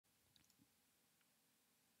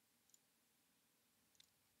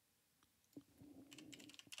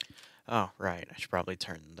Oh, right. I should probably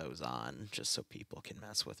turn those on just so people can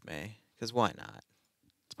mess with me. Because why not?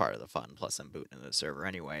 It's part of the fun. Plus, I'm booting into the server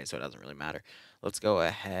anyway, so it doesn't really matter. Let's go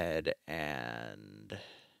ahead and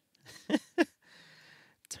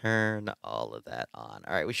turn all of that on.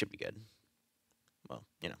 All right, we should be good. Well,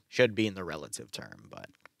 you know, should be in the relative term, but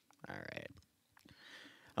all right.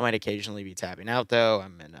 I might occasionally be tapping out, though.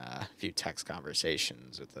 I'm in a few text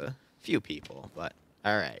conversations with a few people, but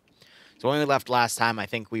all right. So when we left last time, I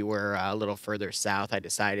think we were a little further south. I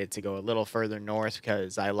decided to go a little further north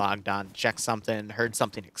because I logged on to check something, heard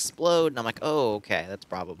something explode, and I'm like, oh, okay, that's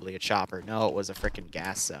probably a chopper. No, it was a freaking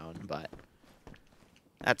gas zone, but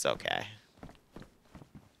that's okay.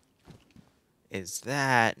 Is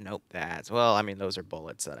that? Nope, that's... Well, I mean, those are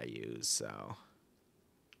bullets that I use, so...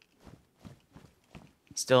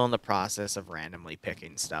 Still in the process of randomly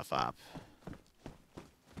picking stuff up.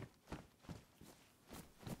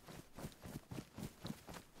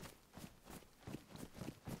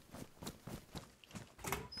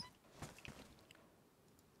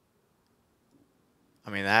 I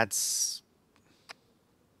mean, that's...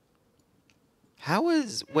 How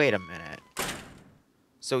is... Wait a minute.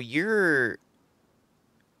 So you're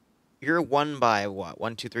 1 by what?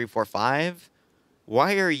 1, 2, 3, 4, 5?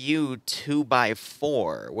 Why are you 2 by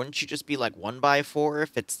 4? Wouldn't you just be like 1 by 4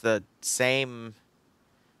 if it's the same?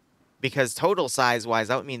 Because total size-wise,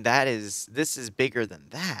 that would mean this is bigger than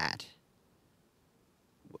that.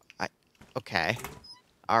 Okay.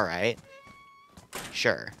 All right.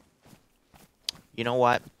 Sure. You know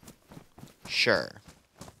what? Sure.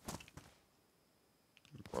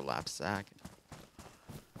 Poor Lapsack.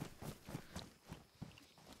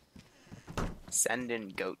 Send in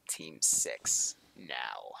Goat Team 6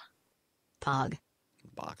 now. Pog.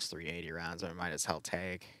 Box 380 rounds, I might as hell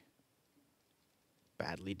take.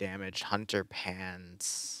 Badly damaged Hunter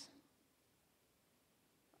Pants.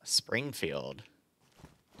 Springfield.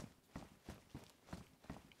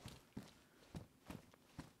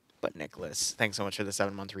 But Nicholas, thanks so much for the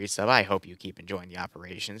 7-month resub. I hope you keep enjoying the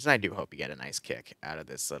operations, and I do hope you get a nice kick out of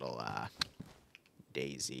this little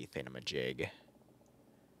DayZ thingamajig.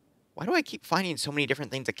 Why do I keep finding so many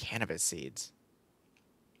different things of cannabis seeds?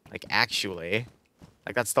 Like, actually,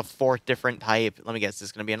 like that's the 4th different type. Let me guess, this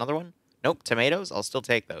is going to be another one? Nope, tomatoes? I'll still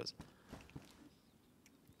take those.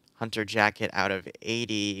 Hunter jacket out of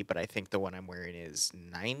 80, but I think the one I'm wearing is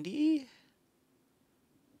 90?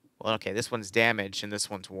 Well, okay, this one's damaged and this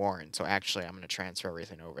one's worn, so actually I'm going to transfer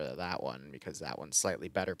everything over to that one because that one's slightly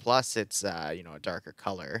better. Plus, it's, you know, a darker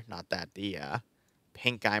color. Not that the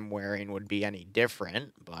pink I'm wearing would be any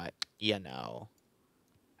different, but, you know.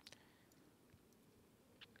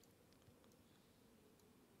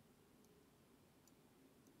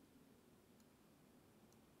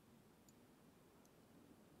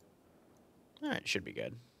 All right, should be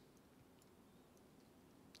good.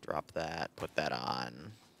 Drop that, put that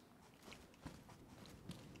on.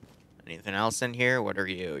 Anything else in here? What are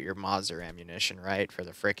you? You're Mauser ammunition, right? For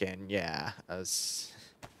the frickin', yeah.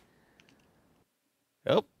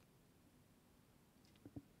 Oh.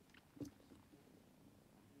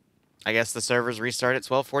 I guess the servers restart at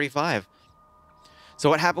 12:45. So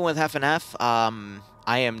what happened with FNF?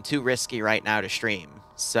 I am too risky right now to stream.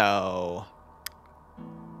 So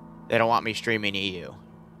they don't want me streaming EU.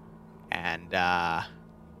 And, yeah,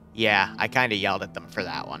 I kind of yelled at them for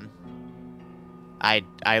that one.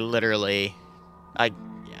 I literally,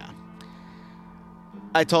 yeah.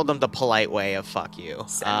 I told them the polite way of fuck you,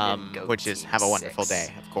 which is have a wonderful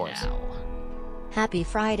day, of course. Now. Happy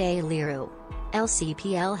Friday, Liru.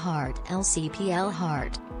 LCPL heart, LCPL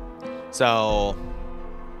heart. So,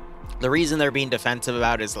 the reason they're being defensive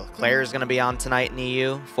about it is Leclerc's going to be on tonight in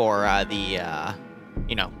EU for the,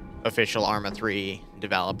 you know, official Arma 3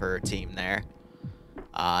 developer team there.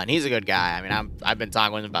 And he's a good guy. I mean, I've been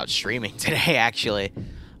talking with him about streaming today, actually.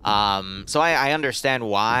 So I understand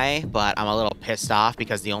why, but I'm a little pissed off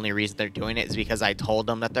because the only reason they're doing it is because I told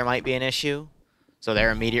them that there might be an issue. So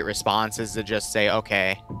their immediate response is to just say,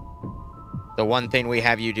 okay, the one thing we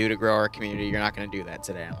have you do to grow our community, you're not going to do that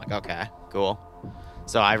today. I'm like, okay, cool.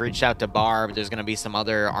 So I've reached out to Barb. There's going to be some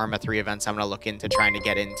other Arma 3 events I'm going to look into trying to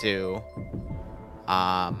get into.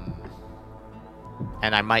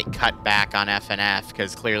 And I might cut back on FNF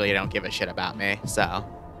because clearly they don't give a shit about me. So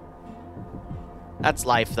that's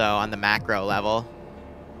life, though, on the macro level,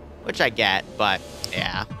 which I get, but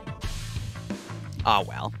yeah. Oh,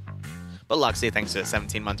 well. But Luxy, thanks for the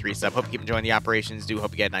 17-month resub. Hope you keep enjoying the operations. Do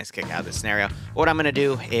hope you get a nice kick out of this scenario. What I'm going to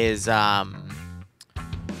do is,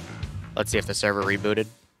 let's see if the server rebooted.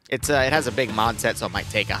 It has a big mod set, so it might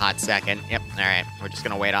take a hot second. Yep, all right. We're just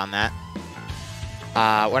going to wait on that.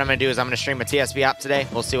 What I'm going to do is I'm going to stream a TSB op today.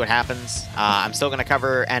 We'll see what happens. I'm still going to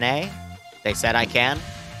cover NA. They said I can.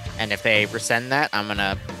 And if they rescind that, I'm going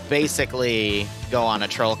to basically go on a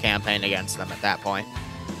troll campaign against them at that point.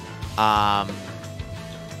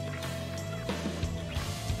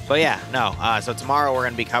 But yeah, no. So tomorrow we're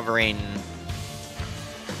going to be covering...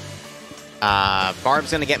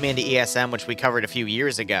 Barb's going to get me into ESM, which we covered a few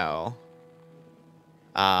years ago.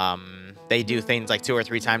 They do things like 2 or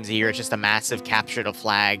 3 times a year. It's just a massive capture the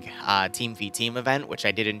flag team v team event, which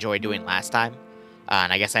I did enjoy doing last time.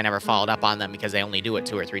 And I guess I never followed up on them because they only do it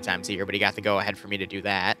 2 or 3 times a year, but he got the go-ahead for me to do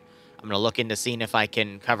that. I'm going to look into seeing if I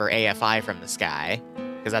can cover AFI from the sky,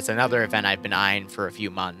 because that's another event I've been eyeing for a few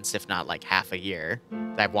months, if not like half a year,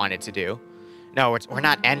 that I've wanted to do. No, we're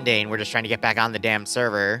not ending. We're just trying to get back on the damn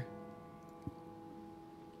server.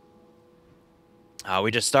 We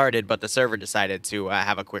just started, but the server decided to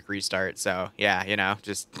have a quick restart. So, yeah, you know,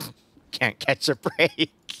 just can't catch a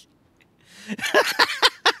break.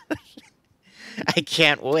 I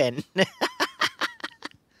can't win.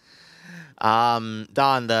 Don,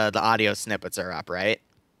 the audio snippets are up, right?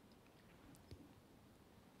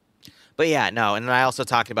 But yeah, no, and then I also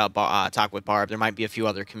talked about talk with Barb. There might be a few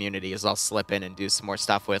other communities I'll slip in and do some more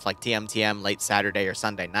stuff with, like TMTM late Saturday or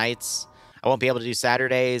Sunday nights. I won't be able to do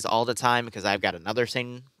Saturdays all the time because I've got another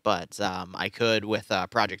thing, but I could, with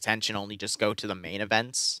Project Tension, only just go to the main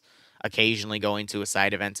events, occasionally going to a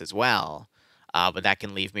side events as well. But that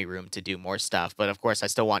can leave me room to do more stuff. But of course, I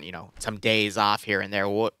still want, you know, some days off here and there.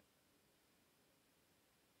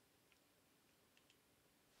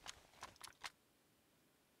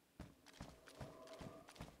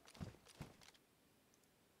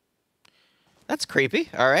 That's creepy.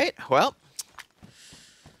 All right, well.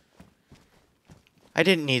 I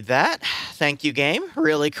didn't need that. Thank you, game.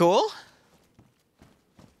 Really cool.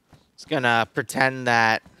 Just gonna pretend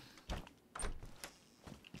that...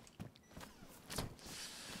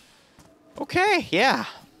 Okay, yeah.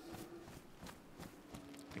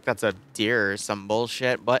 I think that's a deer or some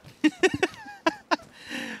bullshit, but...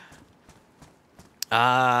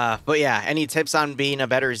 but yeah, any tips on being a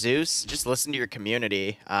better Zeus? Just listen to your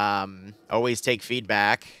community. Always take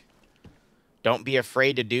feedback. Don't be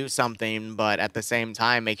afraid to do something, but at the same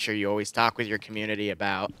time, make sure you always talk with your community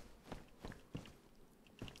about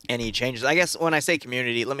any changes. I guess when I say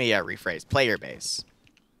community, let me rephrase. Player base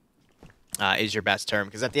is your best term,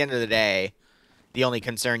 because at the end of the day, the only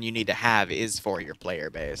concern you need to have is for your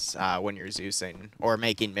player base when you're Zeusing or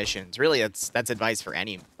making missions. Really, that's advice for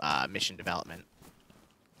any mission development.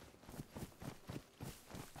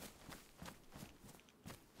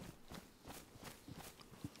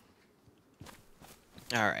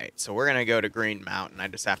 Alright, so we're gonna go to Green Mountain. I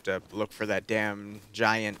just have to look for that damn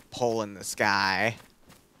giant pole in the sky.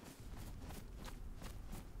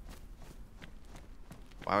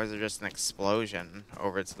 Why was there just an explosion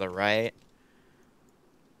over to the right?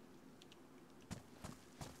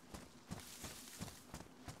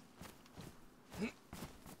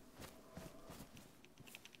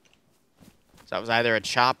 So it was either a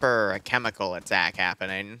chopper or a chemical attack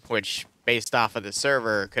happening, which... based off of the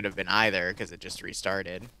server, could have been either, because it just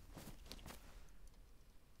restarted.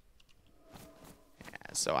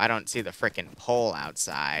 Yeah, so I don't see the frickin' pole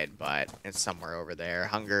outside, but it's somewhere over there.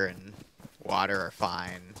 Hunger and water are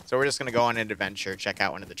fine. So we're just going to go on an adventure, check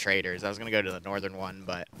out one of the traders. I was going to go to the northern one,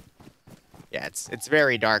 but... yeah, it's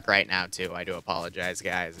very dark right now, too. I do apologize,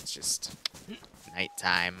 guys. It's just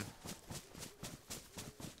nighttime.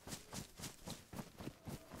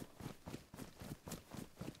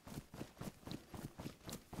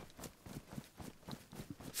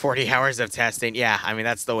 $40 of testing. Yeah, I mean,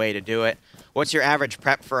 that's the way to do it. What's your average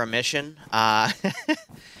prep for a mission?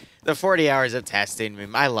 The 40 hours of testing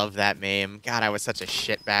meme. I love that meme. God, I was such a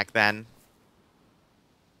shit back then.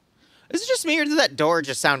 Is it just me, or did that door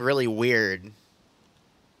just sound really weird?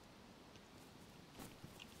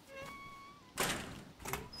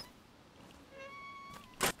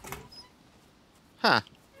 Huh.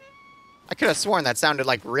 I could have sworn that sounded,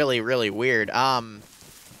 like, really, really weird.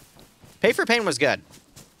 Pay for Pain was good.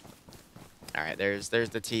 Alright, there's the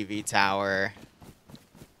TV tower.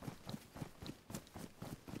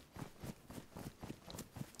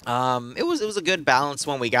 It was a good balance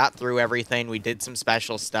when we got through everything. We did some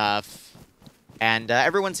special stuff. And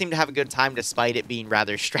everyone seemed to have a good time despite it being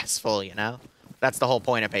rather stressful, you know? That's the whole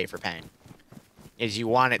point of Pay for Pain. Is you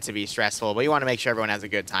want it to be stressful, but you want to make sure everyone has a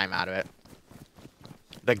good time out of it.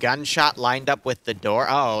 The gunshot lined up with the door.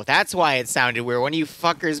 Oh, that's why it sounded weird. When you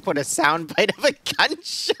fuckers put a soundbite of a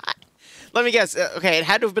gunshot. Let me guess. Okay, it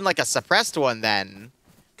had to have been like a suppressed one then.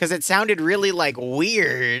 Because it sounded really, like,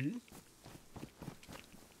 weird.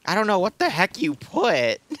 I don't know what the heck you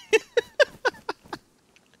put.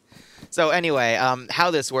 So anyway,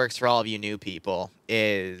 how this works for all of you new people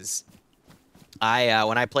is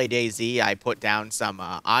when I play DayZ, I put down some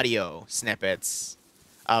audio snippets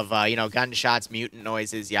of, you know, gunshots, mutant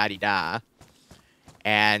noises, yada-da.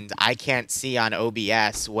 And I can't see on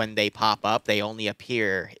OBS when they pop up. They only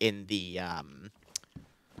appear in the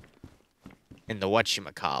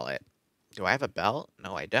whatchamacallit. Do I have a belt?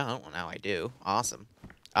 No, I don't. Well, now I do. Awesome.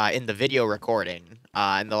 In the video recording.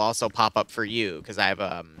 And they'll also pop up for you, because I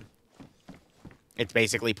have, it's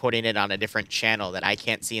basically putting it on a different channel that I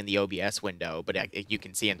can't see in the OBS window, but you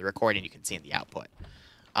can see in the recording, you can see in the output.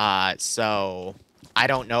 So I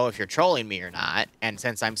don't know if you're trolling me or not, and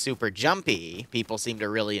since I'm super jumpy, people seem to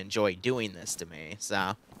really enjoy doing this to me,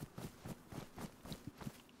 so...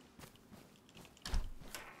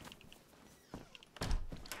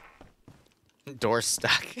 Door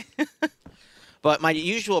stuck. But my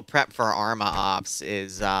usual prep for Arma Ops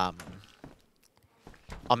is, I'll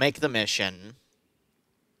make the mission.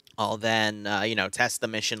 I'll then, you know, test the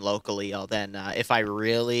mission locally. I'll then, if I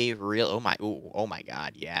really, oh my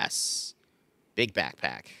god, yes. Big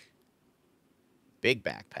backpack. Big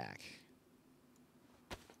backpack.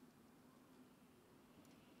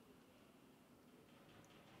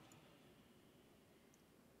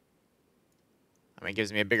 I mean, it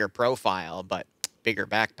gives me a bigger profile, but bigger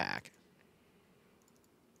backpack.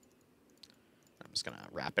 I'm just gonna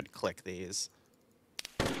rapid click these.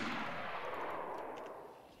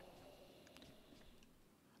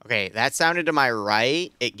 Okay, that sounded to my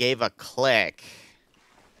right. It gave a click.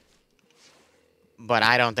 But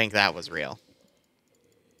I don't think that was real.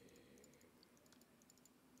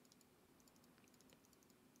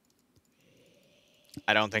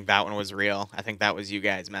 I don't think that one was real. I think that was you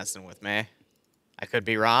guys messing with me. I could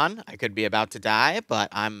be wrong. I could be about to die, but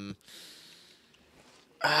I'm...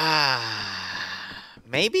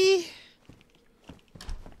 maybe?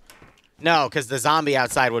 No, because the zombie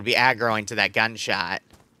outside would be aggroing to that gunshot.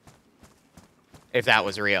 If that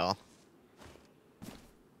was real.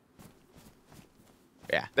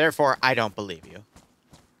 Yeah, therefore, I don't believe you.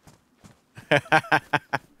 We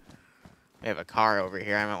have a car over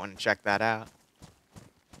here. I might want to check that out.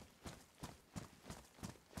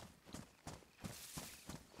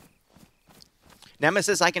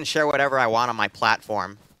 Nemesis, I can share whatever I want on my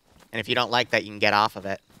platform. And if you don't like that, you can get off of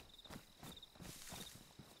it.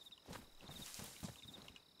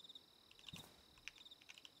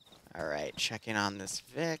 Alright, checking on this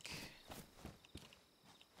Vic.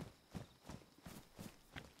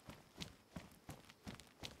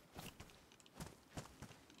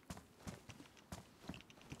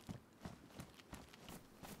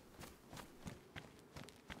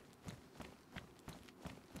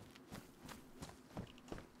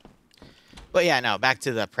 But yeah, no, back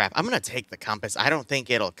to the prep. I'm going to take the compass. I don't think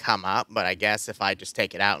it'll come up, but I guess if I just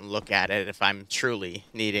take it out and look at it, if I'm truly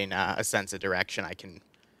needing a sense of direction, I can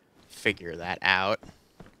figure that out.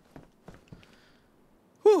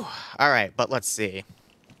 Whew. All right, but let's see.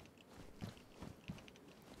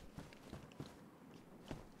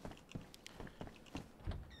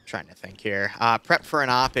 Trying to think here. Prep for an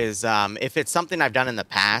op is, if it's something I've done in the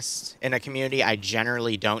past in a community, I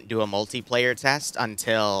generally don't do a multiplayer test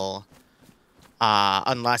until...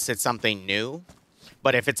 unless it's something new.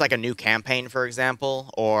 But if it's like a new campaign, for example,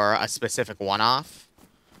 or a specific one-off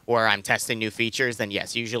where I'm testing new features, then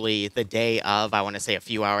yes, usually the day of, I want to say a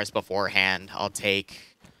few hours beforehand, I'll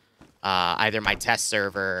take either my test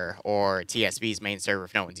server or TSB's main server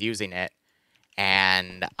if no one's using it,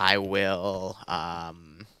 and I will,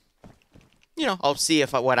 you know, I'll see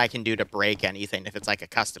if what I can do to break anything, if it's like a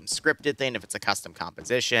custom scripted thing, if it's a custom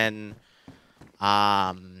composition,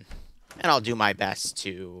 and I'll do my best to,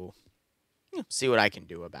 you know, see what I can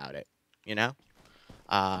do about it, you know?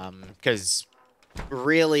 Because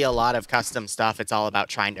really a lot of custom stuff, it's all about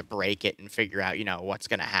trying to break it and figure out, you know, what's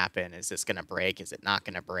going to happen. Is this going to break? Is it not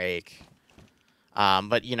going to break?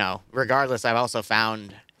 But, you know, regardless, I've also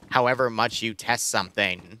found however much you test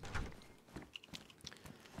something,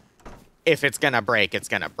 if it's going to break, it's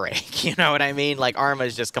going to break. You know what I mean? Like, Arma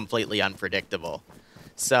is just completely unpredictable.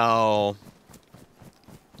 So...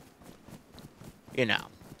 you know.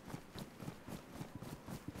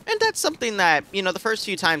 And that's something that, you know, the first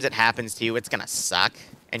few times it happens to you, it's gonna suck,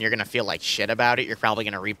 and you're gonna feel like shit about it. You're probably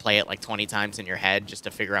gonna replay it like 20 times in your head just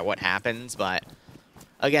to figure out what happens, but,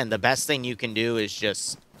 again, the best thing you can do is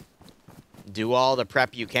just do all the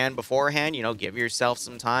prep you can beforehand, you know, give yourself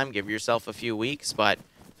some time, give yourself a few weeks, but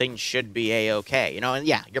things should be a-okay, you know, and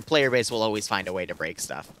yeah, your player base will always find a way to break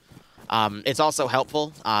stuff. It's also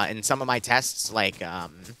helpful, in some of my tests, like,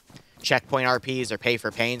 checkpoint RPs or pay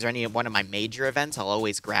for pains or any one of my major events, I'll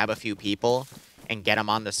always grab a few people and get them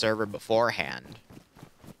on the server beforehand.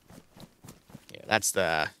 Yeah, that's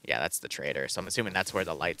the trader. So I'm assuming that's where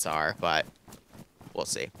the lights are, but we'll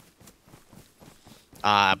see.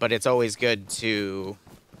 But it's always good to,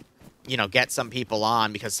 you know, get some people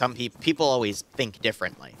on, because some people always think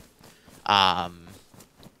differently.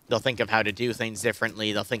 They'll think of how to do things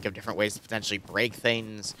differently. They'll think of different ways to potentially break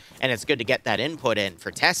things. And it's good to get that input in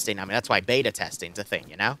for testing. I mean, that's why beta testing's a thing,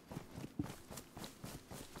 you know?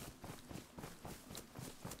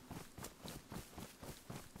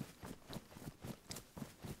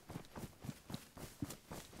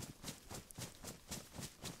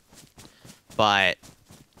 But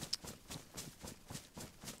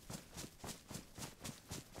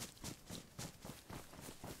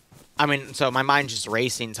I mean, so my mind's just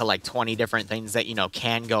racing to like 20 different things that, you know,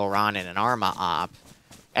 can go wrong in an Arma op.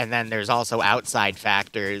 And then there's also outside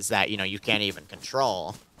factors that, you know, you can't even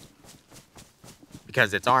control.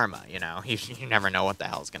 Because it's Arma, you know. You never know what the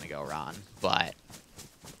hell's going to go wrong. But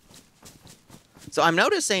so I'm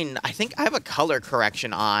noticing, I think I have a color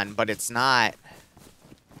correction on, but it's not.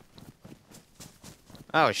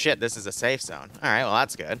 Oh, shit, this is a safe zone. All right, well,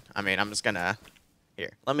 that's good. I mean, I'm just going to.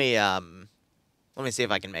 Here, let me see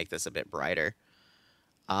if I can make this a bit brighter.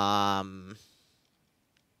 But,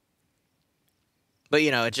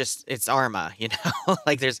 you know, it's Arma, you know?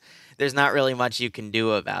 Like, there's not really much you can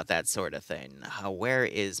do about that sort of thing. Where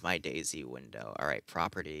is my DayZ window? All right,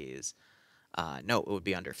 properties. No, it would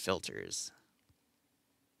be under filters.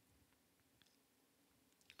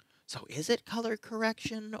 So is it color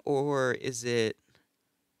correction, or is it...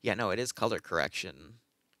 Yeah, no, it is color correction.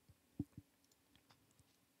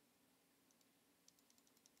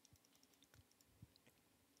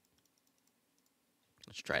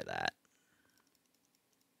 Let's try that.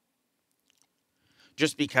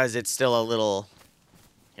 Just because it's still a little...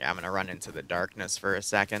 Yeah, I'm going to run into the darkness for a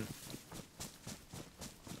second.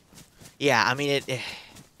 Yeah, I mean,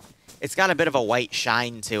 it's got a bit of a white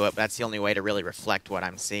shine to it, but that's the only way to really reflect what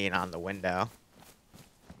I'm seeing on the window.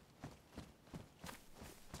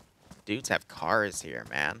 Dudes have cars here,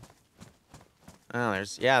 man. Oh,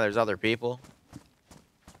 there's other people.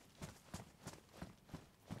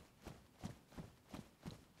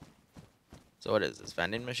 So what is this,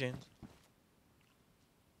 vending machines?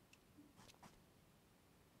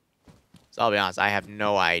 So I'll be honest, I have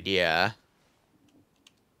no idea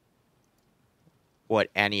what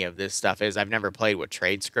any of this stuff is. I've never played with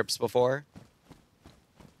trade scripts before.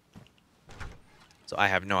 So I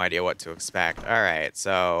have no idea what to expect. All right,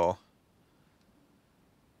 so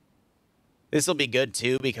this will be good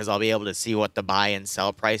too, because I'll be able to see what the buy and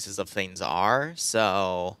sell prices of things are.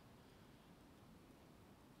 So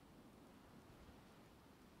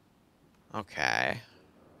okay.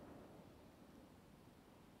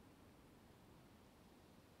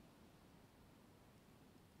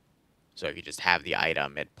 So if you just have the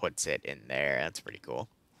item, it puts it in there. That's pretty cool.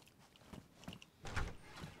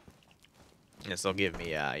 This will give me,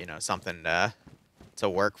 you know, something to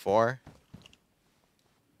work for.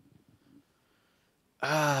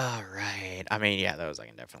 All right. I mean, yeah, those I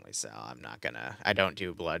can definitely sell. I'm not gonna... I don't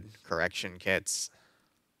do blood correction kits.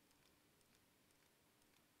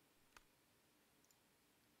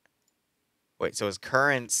 Wait, so is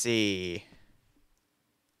currency...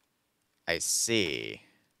 I see.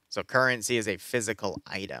 So currency is a physical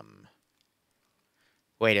item.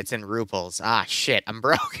 Wait, it's in ruples. Ah, shit, I'm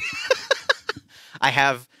broke. I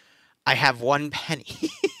have 1 penny.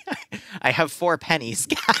 I have 4 pennies,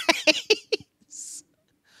 guys.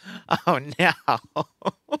 Oh, no.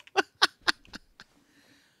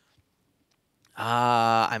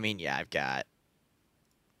 I mean, yeah, I've got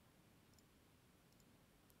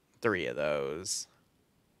 3 of those.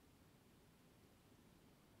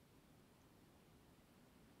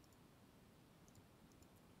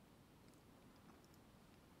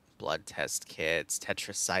 Blood test kits,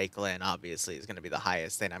 tetracycline, obviously, is going to be the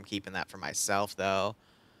highest thing. I'm keeping that for myself, though.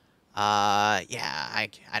 Yeah, I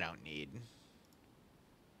don't need...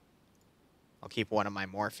 I'll keep 1 of my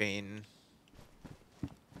morphine.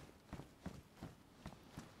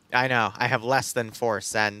 I know, I have less than 4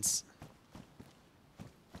 cents.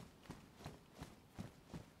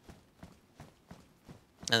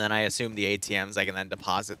 And then I assume the ATMs, I can then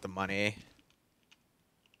deposit the money.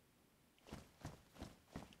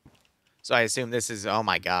 So I assume this is, oh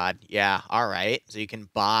my god, yeah, alright. So you can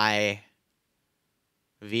buy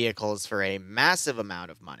vehicles for a massive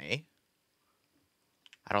amount of money.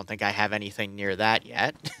 I don't think I have anything near that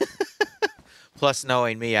yet. Plus,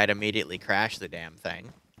 knowing me, I'd immediately crash the damn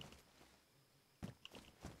thing.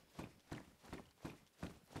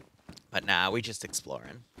 But nah, we just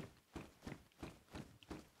exploring.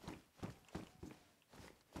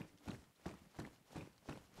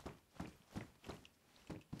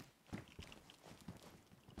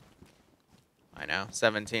 I know,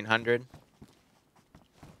 1,700.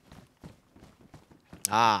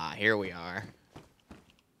 Ah, here we are.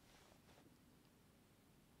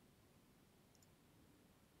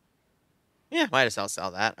 Yeah, might as well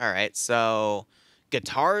sell that. All right, so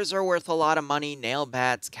guitars are worth a lot of money. Nail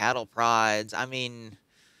bats, cattle prods. I mean,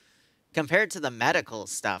 compared to the medical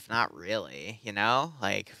stuff, not really, you know?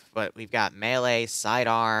 Like, but we've got melee,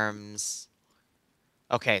 sidearms.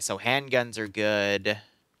 Okay, so handguns are good.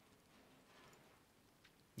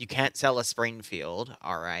 You can't sell a Springfield.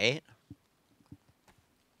 All right.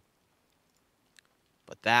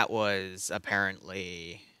 But that was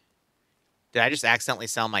apparently... Did I just accidentally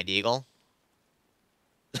sell my Deagle?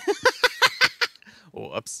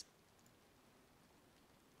 Whoops.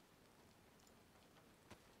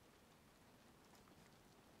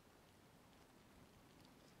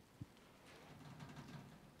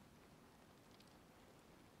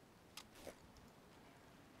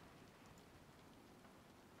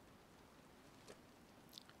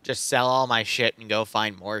 Just sell all my shit and go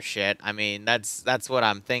find more shit. I mean, that's what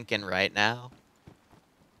I'm thinking right now.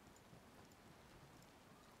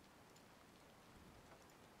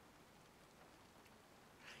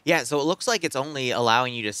 Yeah, so it looks like it's only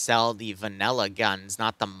allowing you to sell the vanilla guns,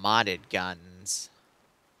 not the modded guns.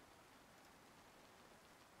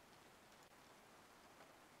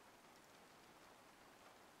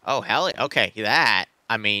 Oh, hell yeah. Okay, that.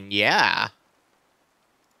 I mean, yeah.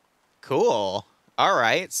 Cool. All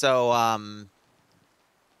right, so,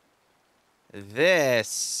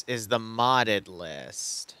 this is the modded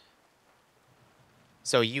list.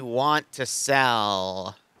 So you want to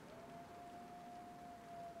sell...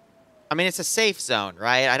 I mean, it's a safe zone,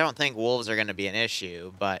 right? I don't think wolves are going to be an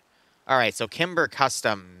issue, but... All right, so Kimber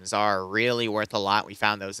Customs are really worth a lot. We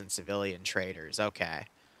found those in civilian traders. Okay.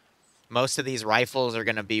 Most of these rifles are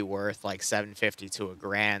going to be worth like $750 to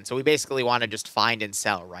 $1,000. So we basically want to just find and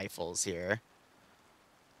sell rifles here.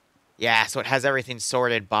 Yeah, so it has everything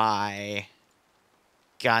sorted by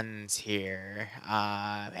guns here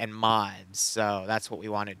and mods. So that's what we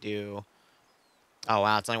want to do. Oh,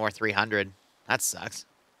 wow, it's only worth 300. That sucks.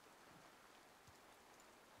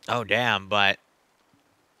 Oh, damn, but...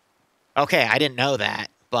 Okay, I didn't know that,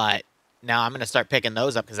 but now I'm going to start picking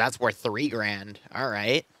those up because that's worth $3,000. All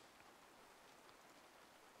right.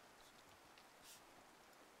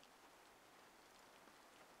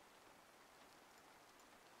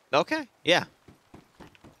 Okay, yeah.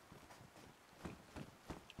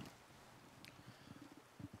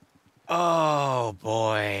 Oh,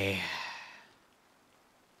 boy.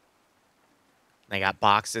 They got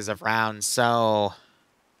boxes of rounds, so...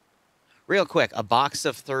 Real quick, a box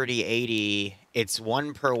of 3080, it's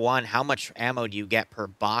 1 per 1. How much ammo do you get per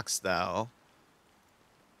box, though?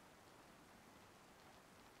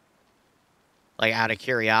 Like, out of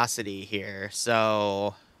curiosity here,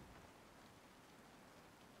 so...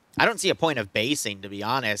 I don't see a point of basing, to be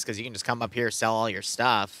honest, because you can just come up here, sell all your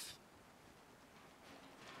stuff.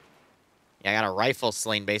 Yeah, I got a rifle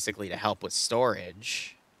sling, basically, to help with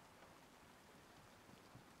storage.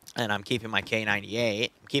 And I'm keeping my K98.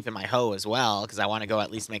 I'm keeping my hoe as well, because I want to go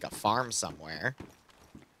at least make a farm somewhere.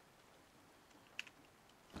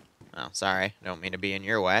 Oh, sorry. Don't mean to be in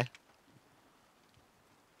your way.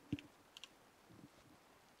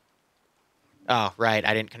 Oh, right.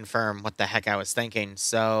 I didn't confirm what the heck I was thinking.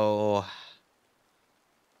 So...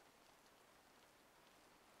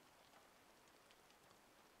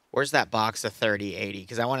 Where's that box of 3080?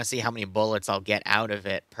 Because I want to see how many bullets I'll get out of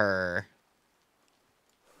it per...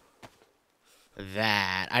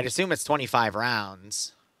 that. I'd assume it's 25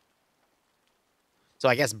 rounds. So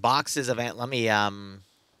I guess boxes of... Let me,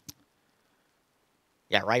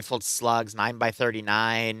 Yeah, rifled slugs,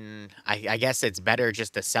 9x39. I guess it's better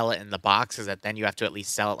just to sell it in the boxes, that then you have to at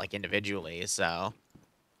least sell it, like, individually, so...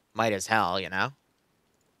 Might as hell, you know?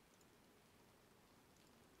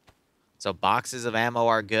 So boxes of ammo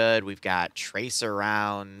are good. We've got tracer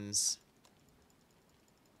rounds.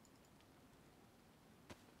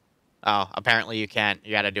 Oh, apparently you can't.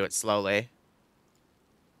 You gotta do it slowly.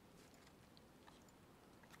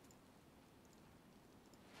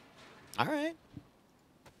 All right.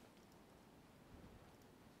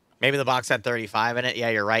 Maybe the box had 35 in it. Yeah,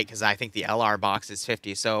 you're right, because I think the LR box is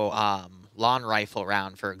 50. So, lawn rifle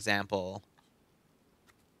round, for example.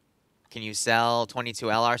 Can you sell 22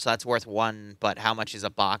 LR? So that's worth 1, but how much is a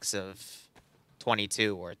box of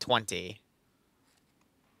 22 or 20?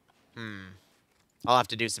 I'll have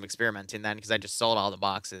to do some experimenting then, because I just sold all the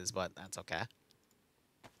boxes, but that's okay.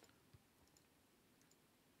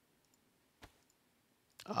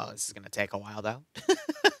 Oh, this is going to take a while, though.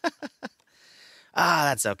 Ah,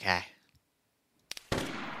 that's okay.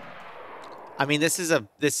 I mean, this is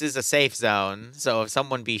a safe zone, so if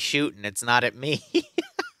someone be shooting, it's not at me.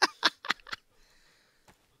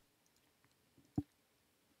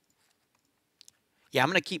 Yeah, I'm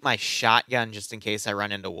going to keep my shotgun just in case I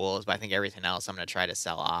run into wolves, but I think everything else I'm going to try to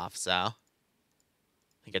sell off, so... I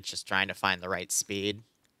think it's just trying to find the right speed.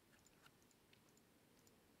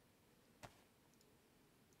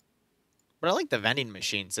 But I like the vending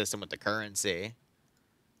machine system with the currency.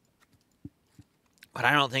 But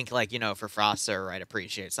I don't think, like, you know, for Froster, I'd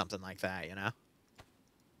appreciate something like that, you know?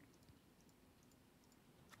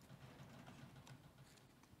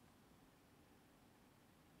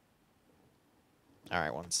 All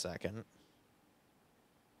right, 1 second.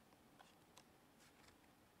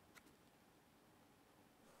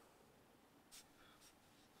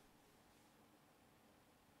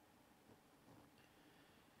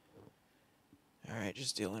 All right,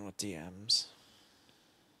 just dealing with DMs.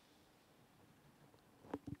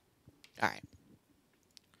 All right.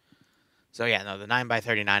 So, yeah, no, the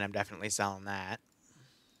 9x39, I'm definitely selling that.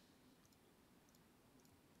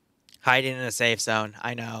 Hiding in a safe zone,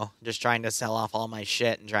 I know. Just trying to sell off all my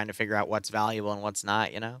shit and trying to figure out what's valuable and what's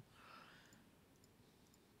not, you know?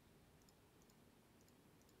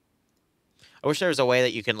 I wish there was a way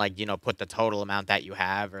that you can, like, you know, put the total amount that you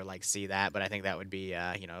have or, like, see that, but I think that would be,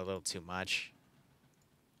 you know, a little too much.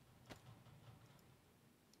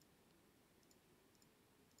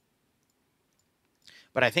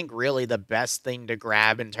 But I think really the best thing to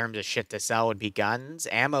grab in terms of shit to sell would be guns.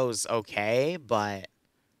 Ammo's okay, but,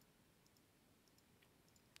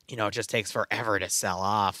 you know, it just takes forever to sell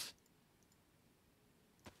off.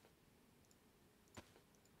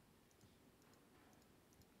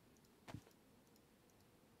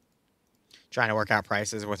 Trying to work out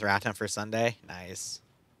prices with Ratna for Sunday. Nice.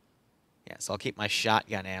 Yeah, so I'll keep my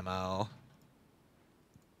shotgun ammo.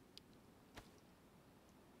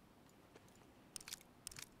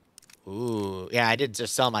 Ooh, yeah, I did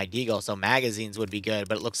just sell my Deagle, so magazines would be good,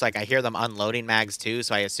 but it looks like I hear them unloading mags too,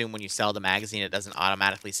 so I assume when you sell the magazine, it doesn't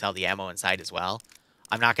automatically sell the ammo inside as well.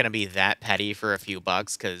 I'm not going to be that petty for a few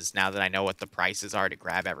bucks, because now that I know what the prices are to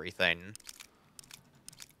grab everything,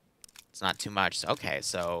 it's not too much. Okay,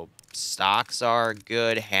 so stocks are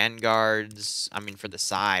good. Handguards, I mean, for the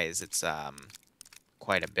size, it's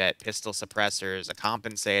quite a bit. Pistol suppressors, a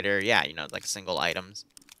compensator, yeah, you know, like single items.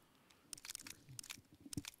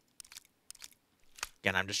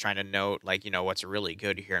 Again, I'm just trying to note, like, you know, what's really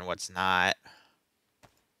good here and what's not.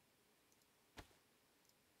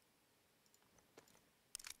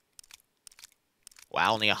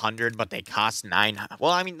 Wow, only 100, but they cost 900. Well,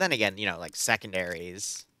 I mean, then again, you know, like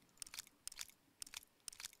secondaries.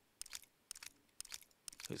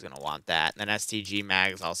 Who's going to want that? And then STG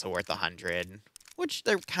mag's also worth 100, which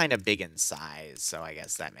they're kind of big in size, so I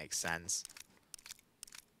guess that makes sense.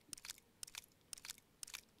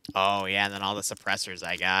 Oh, yeah, and then all the suppressors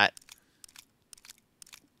I got.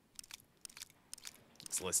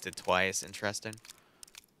 It's listed twice. Interesting.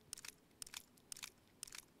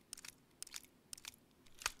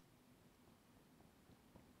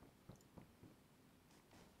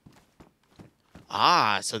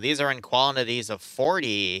 Ah, so these are in quantities of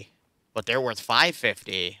 40, but they're worth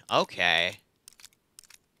 550. Okay.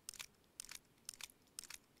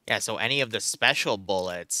 Yeah, so any of the special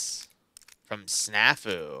bullets from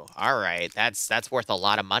Snafu. All right, that's worth a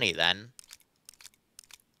lot of money then.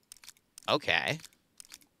 Okay.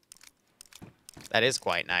 That is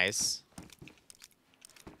quite nice.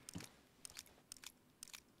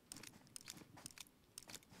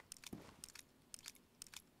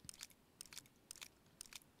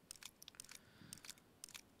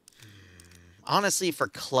 Honestly, for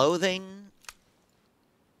clothing,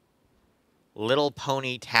 Little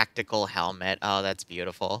Pony tactical helmet. Oh, that's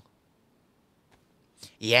beautiful.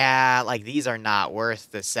 Yeah, like, these are not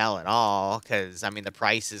worth the sell at all, because, I mean, the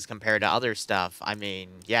prices compared to other stuff. I mean,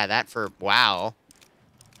 yeah, that for... Wow.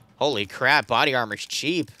 Holy crap, body armor's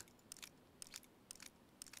cheap.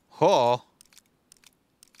 Oh.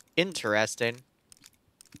 Interesting.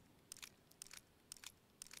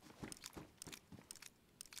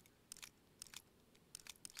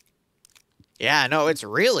 Yeah, no, it's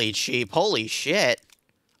really cheap. Holy shit.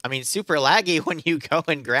 I mean, super laggy when you go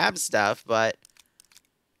and grab stuff, but...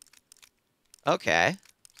 Okay.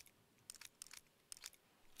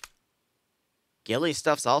 Ghillie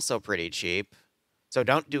stuff's also pretty cheap. So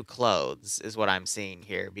don't do clothes, is what I'm seeing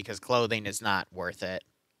here, because clothing is not worth it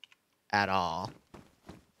at all.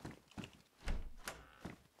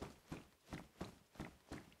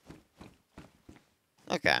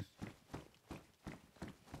 Okay.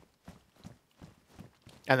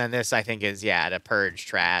 And then this, I think, is, yeah, to purge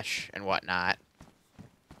trash and whatnot.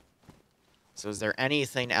 So is there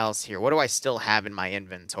anything else here? What do I still have in my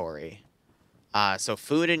inventory? So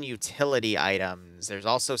food and utility items. There's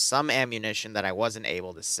also some ammunition that I wasn't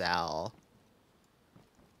able to sell.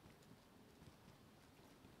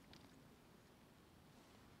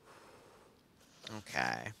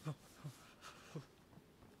 Okay.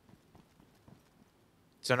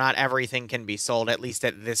 So not everything can be sold, at least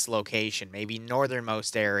at this location. Maybe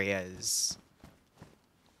northernmost areas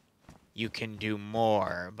you can do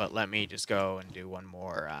more, but let me just go and do one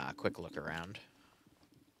more quick look around.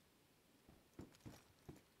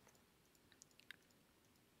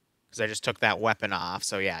 Because I just took that weapon off,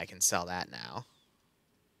 so yeah, I can sell that now.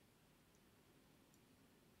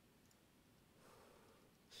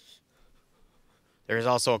 There's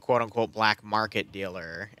also a quote-unquote black market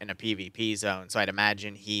dealer in a PvP zone, so I'd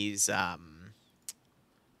imagine he's,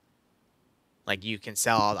 like, you can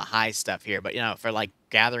sell all the high stuff here, but, you know, for, like,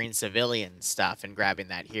 gathering civilian stuff and grabbing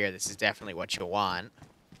that here, this is definitely what you want.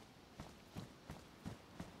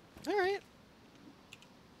 All right.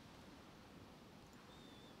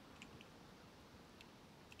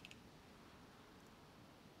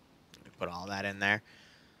 Put all that in there.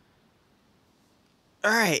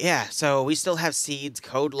 All right, yeah, so we still have seeds,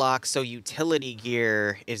 code locks, so utility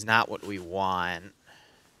gear is not what we want.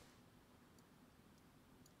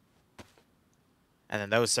 And then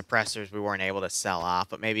those suppressors we weren't able to sell off,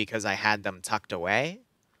 but maybe because I had them tucked away?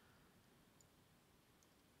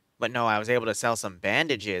 But no, I was able to sell some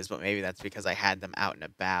bandages, but maybe that's because I had them out and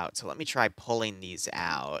about. So let me try pulling these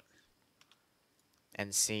out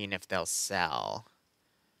and seeing if they'll sell.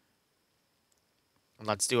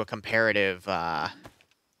 Let's do a comparative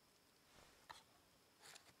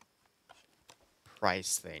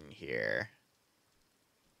price thing here.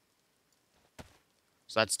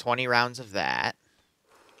 So that's 20 rounds of that.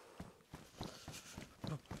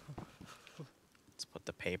 Let's put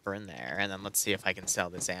the paper in there, and then let's see if I can sell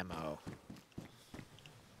this ammo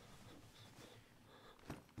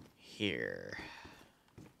here.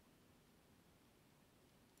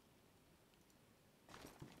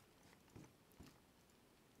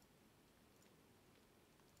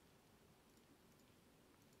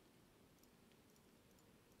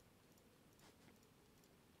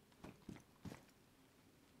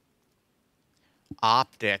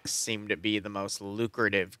 Optics seem to be the most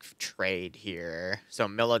lucrative trade here. So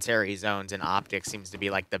military zones and optics seems to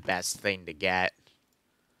be like the best thing to get.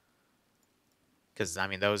 Because, I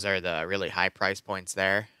mean, those are the really high price points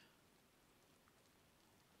there.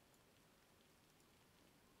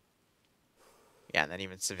 Yeah, and then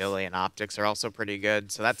even civilian optics are also pretty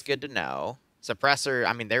good. So that's good to know. Suppressor,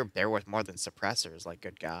 I mean, they're worth more than suppressors, like,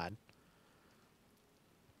 good God.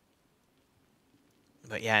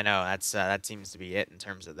 But yeah, no, that seems to be it in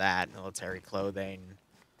terms of that. Military clothing.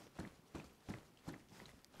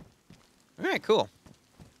 All right, cool.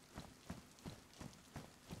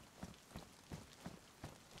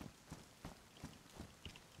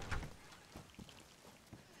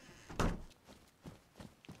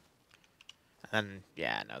 And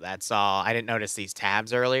yeah, no, that's all. I didn't notice these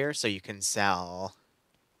tabs earlier, so you can sell.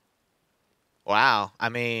 Wow, I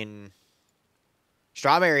mean,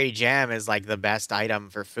 strawberry jam is like the best item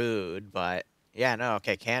for food, but yeah, no,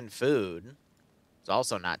 okay, canned food is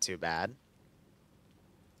also not too bad.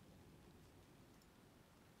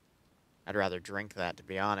 I'd rather drink that, to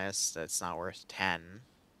be honest. That's not worth 10.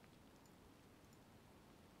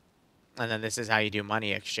 And then this is how you do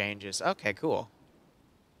money exchanges. Okay, cool.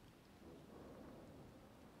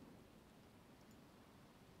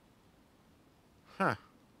 Huh.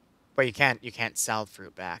 But you can't sell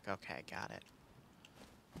fruit back. Okay, got it.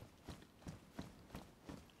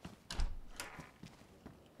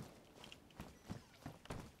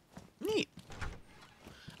 Neat.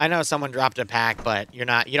 I know someone dropped a pack, but you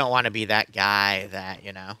don't want to be that guy that,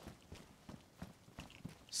 you know,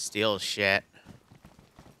 steals shit.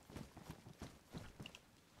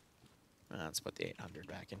 Let's put the 800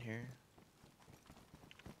 back in here.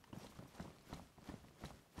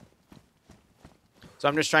 So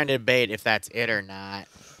I'm just trying to debate if that's it or not.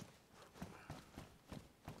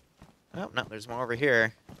 Oh, no, there's more over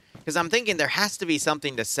here. Because I'm thinking there has to be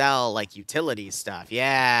something to sell, like utility stuff.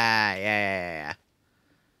 Yeah.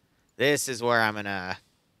 This is where I'm going to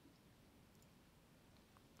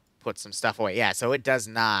put some stuff away. Yeah, so it does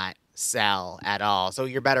not sell at all. So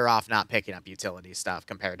you're better off not picking up utility stuff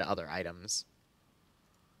compared to other items.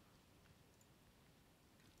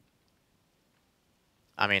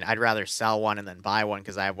 I mean, I'd rather sell one and then buy one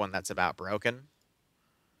because I have one that's about broken.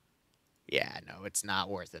 Yeah, no, it's not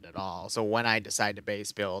worth it at all. So when I decide to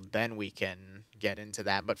base build, then we can get into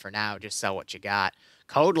that. But for now, just sell what you got.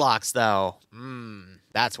 Code locks, though,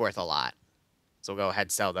 that's worth a lot. So go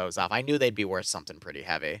ahead, sell those off. I knew they'd be worth something pretty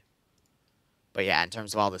heavy. But yeah, in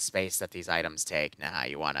terms of all the space that these items take, nah,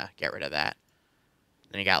 you want to get rid of that.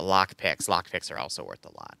 Then you got lockpicks. Lockpicks are also worth a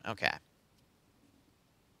lot. Okay.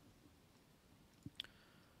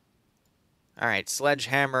 All right,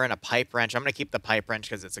 sledgehammer and a pipe wrench. I'm going to keep the pipe wrench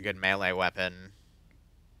because it's a good melee weapon.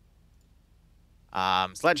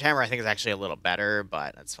 Sledgehammer I think is actually a little better,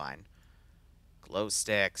 but that's fine. Glow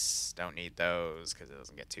sticks. Don't need those because it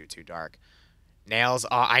doesn't get too dark. Nails.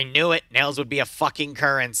 Oh, I knew it. Nails would be a fucking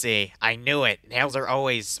currency. I knew it. Nails are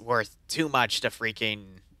always worth too much to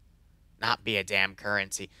freaking not be a damn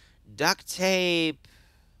currency. Duct tape.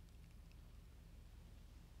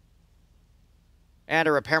 And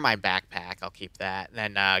to repair my backpack, I'll keep that.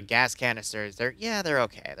 And then gas canisters, they're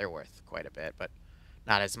okay. They're worth quite a bit, but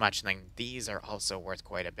not as much. And then these are also worth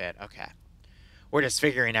quite a bit. Okay. We're just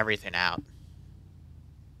figuring everything out.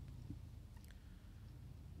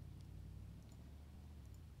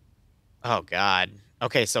 Oh, God.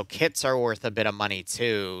 Okay, so kits are worth a bit of money,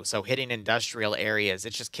 too. So hitting industrial areas,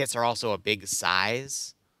 it's just kits are also a big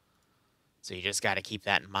size. So you just got to keep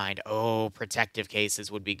that in mind. Oh, protective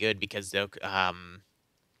cases would be good because they'll,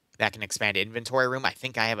 that can expand inventory room. I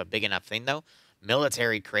think I have a big enough thing, though.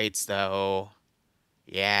 Military crates, though.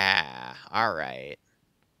 Yeah. All right.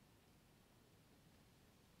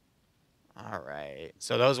 All right.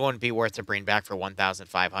 So those wouldn't be worth to bring back for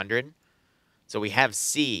 1,500. So we have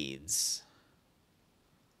seeds,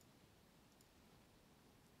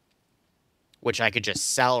 which I could just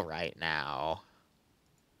sell right now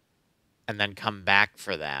and then come back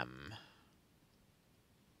for them.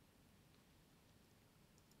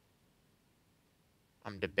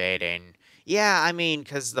 I'm debating. Yeah, I mean,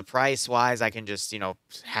 because the price-wise, I can just,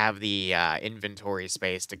 have the inventory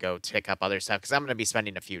space to go pick up other stuff. Because I'm going to be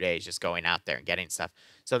spending a few days just going out there and getting stuff.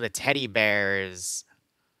 So the teddy bears,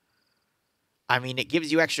 I mean, it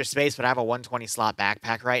gives you extra space, but I have a 120-slot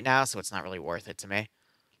backpack right now, so it's not really worth it to me.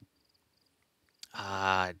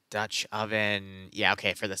 Dutch oven. Yeah,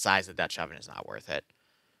 okay, for the size, the Dutch oven is not worth it.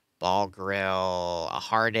 Ball grill, a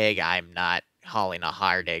hard egg. I'm not hauling a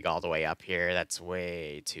hard egg all the way up here. That's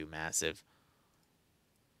way too massive.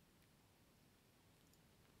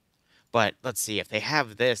 But let's see, if they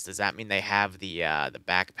have this, does that mean they have the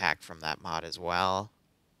backpack from that mod as well?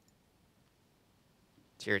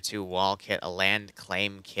 Tier 2 wall kit, a land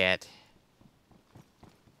claim kit.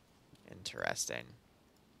 Interesting.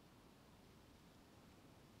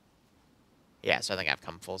 Yeah, so I think I've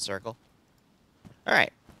come full circle. All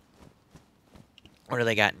right. What do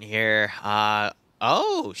they got in here?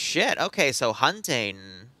 Oh, shit. Okay, so hunting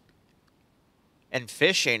and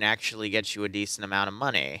fishing actually gets you a decent amount of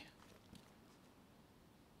money.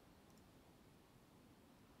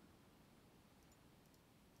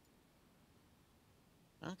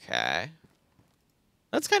 Okay.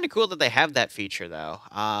 That's kind of cool that they have that feature, though.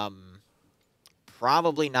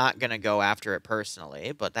 Probably not going to go after it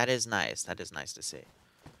personally, but that is nice. That is nice to see.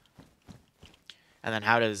 And then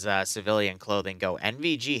how does civilian clothing go?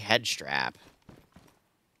 NVG head strap.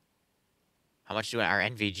 How much do our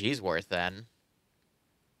NVGs worth, then?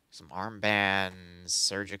 Some armbands,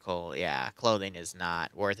 surgical. Yeah, clothing is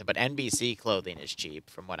not worth it, but NBC clothing is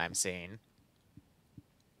cheap from what I'm seeing.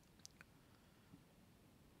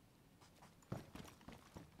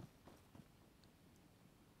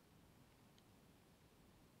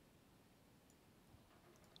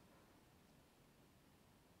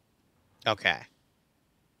 Okay.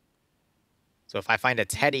 So if I find a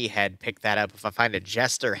teddy head, pick that up. If I find a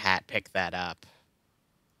jester hat, pick that up.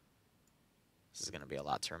 This is going to be a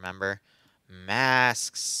lot to remember.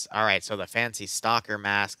 Masks. All right, so the fancy stalker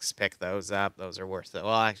masks, pick those up. Those are worth it.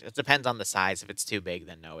 Well, it depends on the size. If it's too big,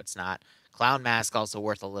 then no, it's not. Clown mask also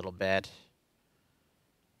worth a little bit.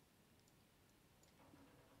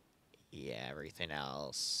 Yeah, everything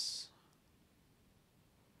else.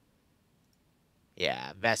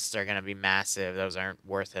 Yeah, vests are going to be massive. Those aren't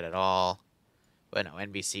worth it at all. But no,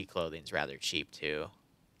 NBC clothing's rather cheap, too.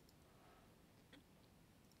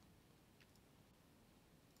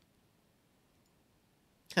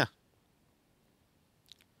 Huh.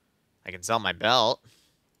 I can sell my belt.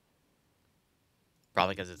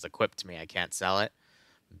 Probably because it's equipped to me, I can't sell it.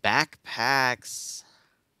 Backpacks.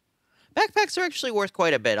 Backpacks are actually worth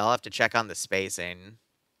quite a bit. I'll have to check on the spacing.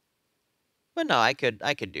 But no, I could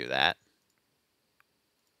do that.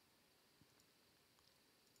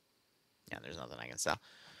 Yeah, there's nothing I can sell.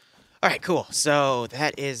 All right, cool. So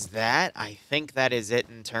that is that. I think that is it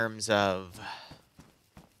in terms of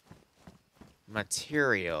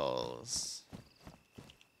Materials.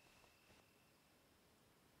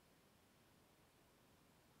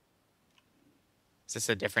 Is this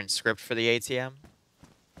a different script for the ATM?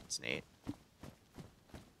 That's neat.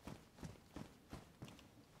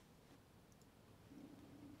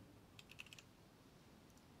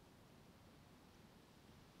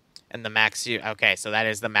 And the max you... Okay, so that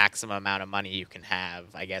is the maximum amount of money you can have,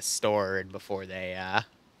 I guess, stored before they, Yeah,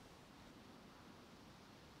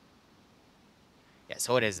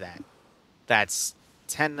 so what is that? That's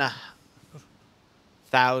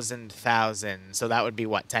 10,000. So that would be,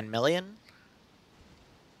 what, 10 million?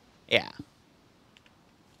 Yeah.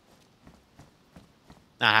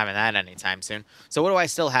 Not having that anytime soon. So what do I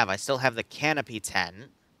still have? I still have the canopy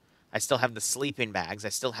tent. I still have the sleeping bags. I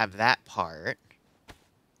still have that part.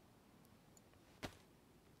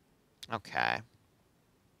 Okay.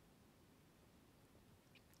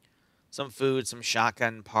 Some food, some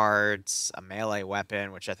shotgun parts, a melee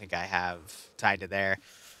weapon, which I think I have tied to there.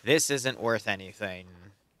 This isn't worth anything.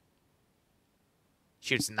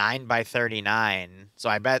 Shoots 9x39. So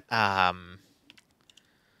I bet, I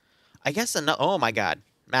guess oh my god.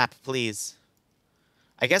 Map, please.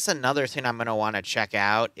 I guess another thing I'm going to want to check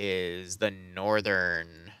out is the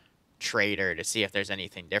northern trader to see if there's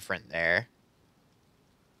anything different there.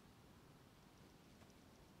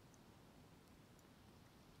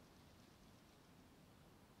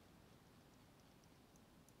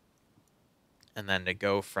 And then to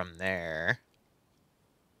go from there.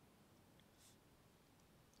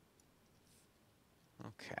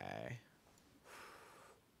 Okay.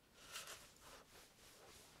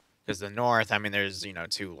 Because the north, I mean, there's, you know,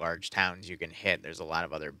 2 large towns you can hit. There's a lot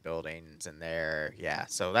of other buildings in there. Yeah,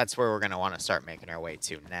 so that's where we're going to want to start making our way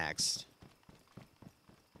to next.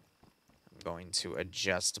 I'm going to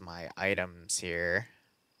adjust my items here.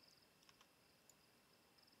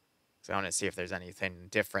 So I want to see if there's anything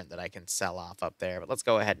different that I can sell off up there. But let's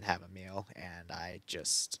go ahead and have a meal. And I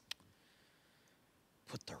just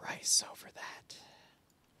put the rice over that.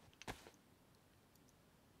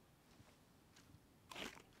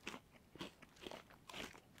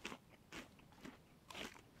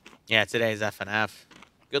 Yeah, today's F&F.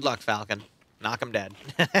 Good luck, Falcon. Knock him dead.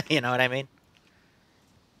 You know what I mean?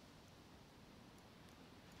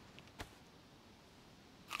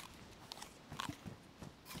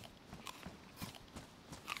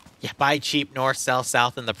 Yeah, buy cheap north, sell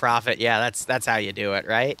south, and the profit. Yeah, that's how you do it,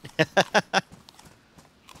 right?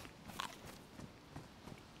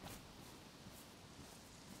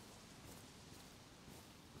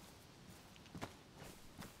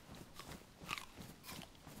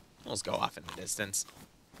 Let's go off in the distance.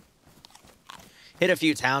 Hit a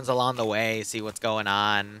few towns along the way, see what's going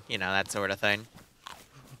on, you know, that sort of thing.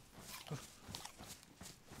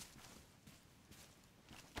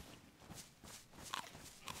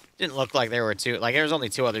 Didn't look like there were two, like there was only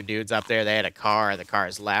 2 other dudes up there. They had a car, the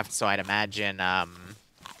cars left, so I'd imagine,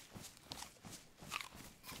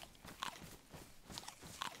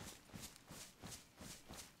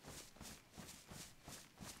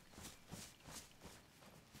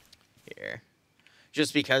 here.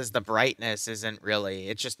 Just because the brightness isn't really,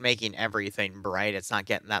 it's just making everything bright. It's not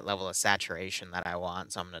getting that level of saturation that I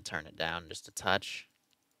want, so I'm going to turn it down just a touch.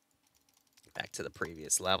 Back to the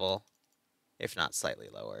previous level, if not slightly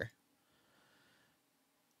lower.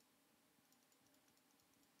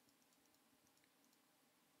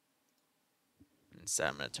 Instead,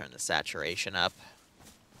 I'm going to turn the saturation up.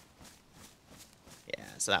 Yeah,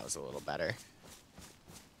 so that was a little better.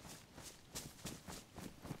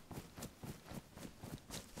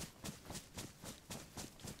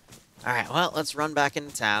 Alright, well, let's run back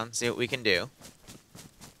into town, see what we can do.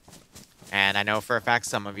 And I know for a fact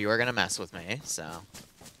some of you are going to mess with me, so...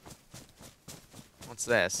 What's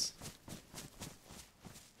this?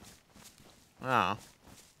 Oh.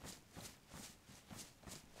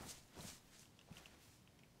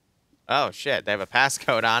 Oh, shit, they have a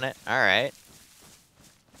passcode on it. Alright.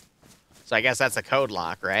 So I guess that's a code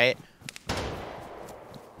lock, right?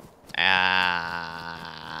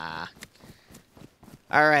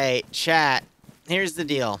 Alright, chat. Here's the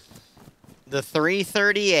deal. The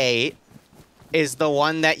 338 is the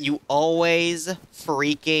one that you always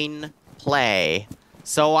freaking play.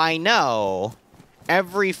 So I know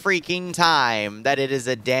every freaking time that it is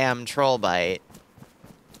a damn troll bite.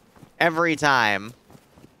 Every time.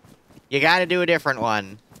 You gotta do a different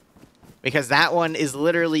one. Because that one is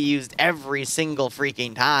literally used every single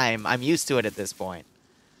freaking time. I'm used to it at this point.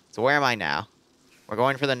 So where am I now? We're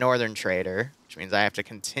going for the northern trader, which means I have to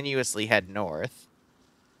continuously head north.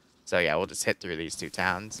 So yeah, we'll just hit through these 2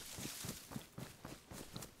 towns.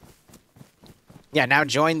 Yeah, now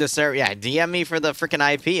join the server. Yeah, DM me for the freaking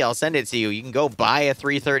IP. I'll send it to you. You can go buy a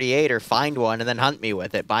 338 or find one and then hunt me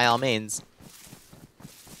with it, by all means.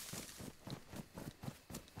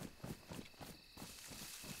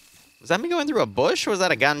 Was that me going through a bush or was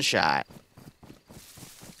that a gunshot?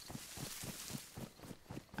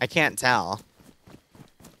 I can't tell.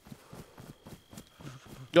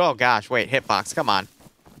 Oh gosh, wait, hitbox, come on.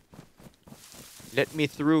 Let me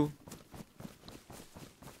through.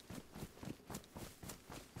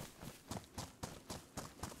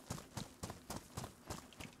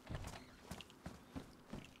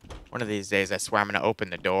 One of these days, I swear I'm going to open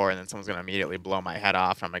the door and then someone's going to immediately blow my head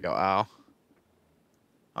off. And I'm going to go,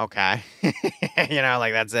 oh. Okay. You know,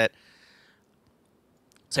 like, that's it.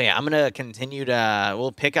 So, yeah, I'm going to continue to...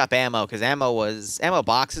 We'll pick up ammo, because ammo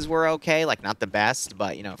boxes were okay. Like, not the best,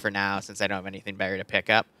 but, you know, for now, since I don't have anything better to pick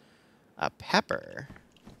up. A pepper.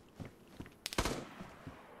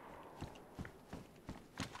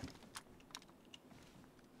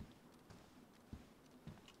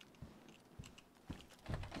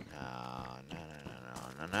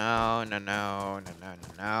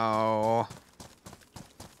 No.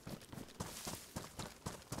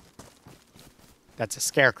 That's a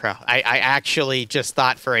scarecrow. I actually just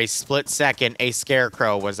thought for a split second a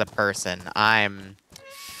scarecrow was a person. Yeah,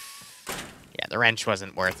 the wrench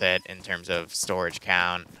wasn't worth it in terms of storage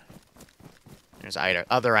count. There's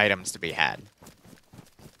other items to be had.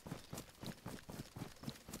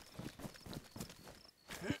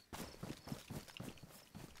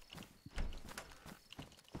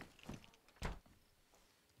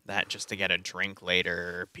 That just to get a drink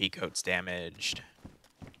later. Peacoat's damaged.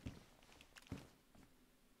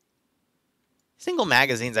 Single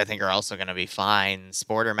magazines, I think, are also going to be fine.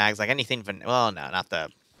 Sporter mags, like anything. Well, no, not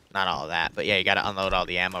all of that. But yeah, you got to unload all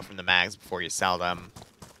the ammo from the mags before you sell them.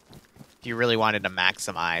 If you really wanted to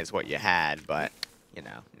maximize what you had, but you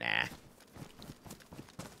know, nah.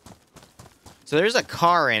 So there's a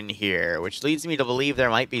car in here, which leads me to believe there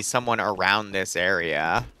might be someone around this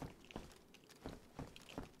area.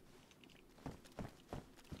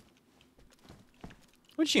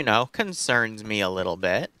 Which, you know, concerns me a little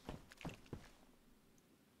bit.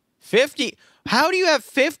 50... How do you have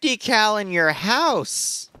 50 cal in your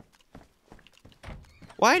house?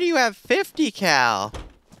 Why do you have 50 cal?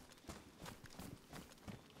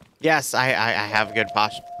 Yes, I have good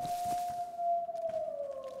posture.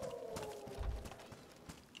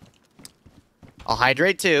 I'll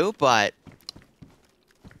hydrate too, but...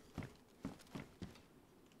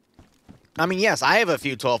 I mean, yes, I have a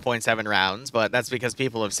few 12.7 rounds, but that's because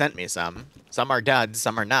people have sent me some. Some are duds,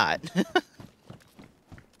 some are not.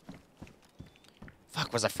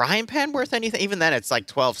 Fuck, was a frying pan worth anything? Even then, it's like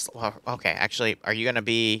 12... Well, okay, actually, you're gonna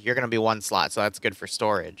be one slot, so that's good for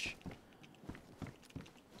storage.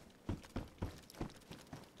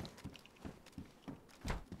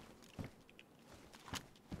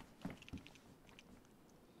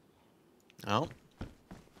 Oh.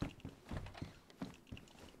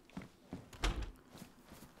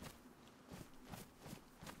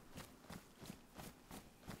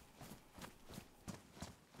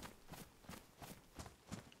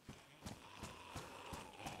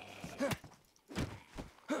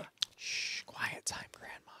 Shh, quiet time,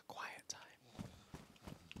 Grandma, quiet time.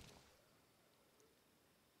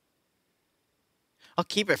 I'll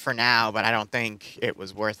keep it for now, but I don't think it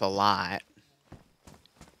was worth a lot.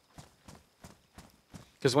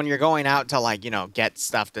 Because when you're going out to, like, you know, get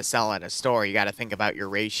stuff to sell at a store, you got to think about your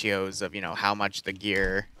ratios of, you know, how much the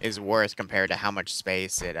gear is worth compared to how much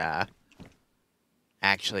space it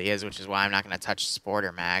actually is, which is why I'm not going to touch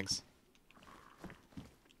sporter mags.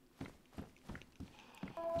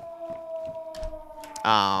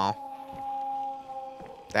 Oh.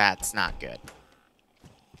 That's not good.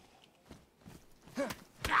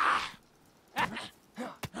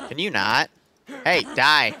 Can you not? Hey,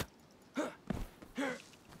 die.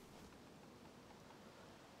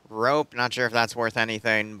 Rope, not sure if that's worth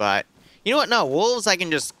anything, but... You know what? No, wolves, I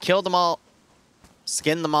can just kill them all,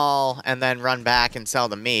 skin them all, and then run back and sell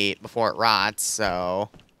the meat before it rots, so...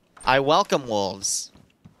 I welcome wolves.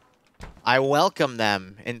 I welcome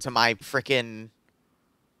them into my frickin'...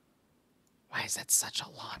 Why is that such a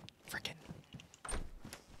long frickin'...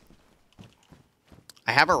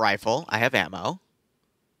 I have a rifle. I have ammo.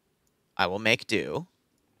 I will make do.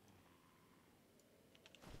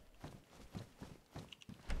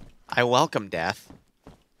 I welcome death.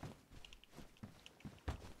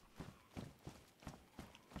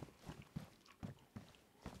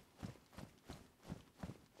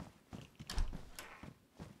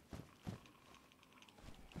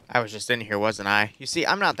 I was just in here, wasn't I? You see,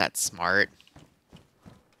 I'm not that smart.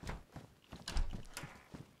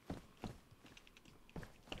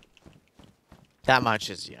 That much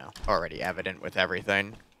is, you know, already evident with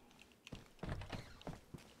everything.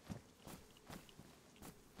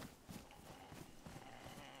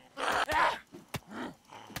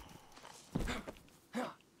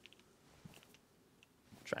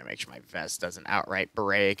 Trying to make sure my vest doesn't outright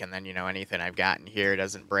break, and then, you know, anything I've got in here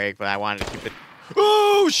doesn't break, but I wanted to keep it...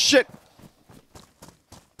 Oh, shit!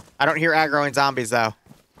 I don't hear aggroing zombies, though.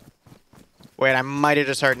 Wait, I might have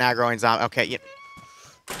just heard an aggroing zombie. Okay, yeah.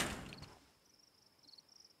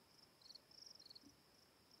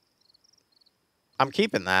 I'm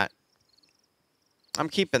keeping that. I'm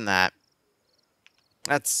keeping that.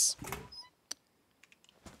 That's...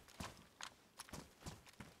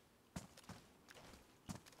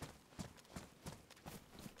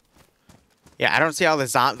 Yeah, I don't see all the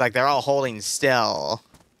zombies. Like, they're all holding still.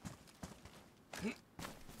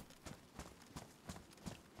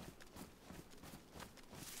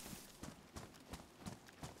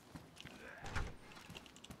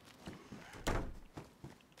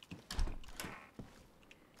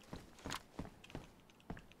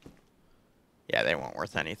 Yeah, they weren't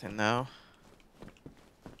worth anything, though.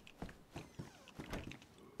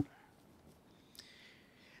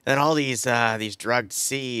 And all these drugged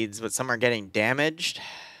seeds, but some are getting damaged.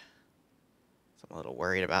 So I'm a little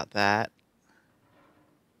worried about that.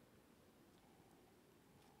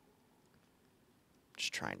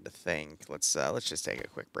 Just trying to think. Let's just take a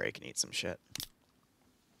quick break and eat some shit.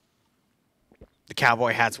 The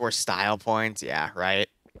cowboy hat's worth style points. Yeah, right.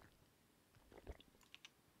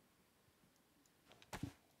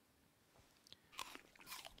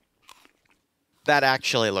 That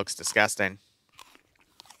actually looks disgusting.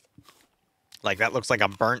 Like, that looks like a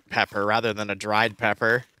burnt pepper rather than a dried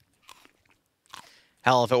pepper.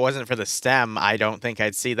 Hell, if it wasn't for the stem, I don't think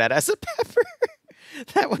I'd see that as a pepper.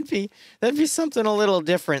 That'd be something a little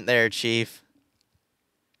different there, Chief.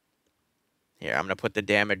 Here, I'm gonna put the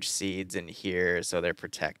damaged seeds in here so they're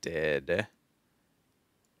protected.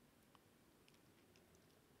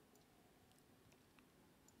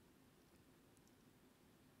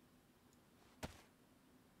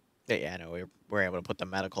 Yeah, no, we're able to put the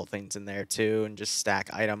medical things in there too and just stack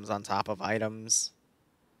items on top of items.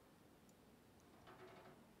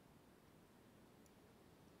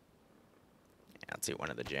 Yeah, let's see one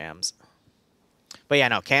of the jams. But yeah,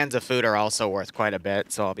 no, cans of food are also worth quite a bit,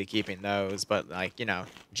 so I'll be keeping those. But, like, you know,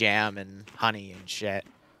 jam and honey and shit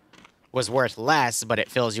was worth less, but it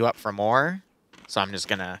fills you up for more. So I'm just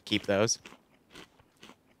gonna keep those.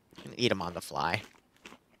 And eat them on the fly.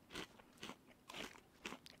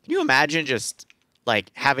 Can you imagine just, like,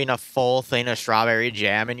 having a full thing of strawberry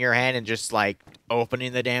jam in your hand and just, like,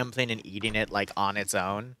 opening the damn thing and eating it, like, on its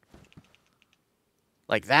own?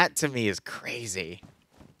 Like, that to me is crazy.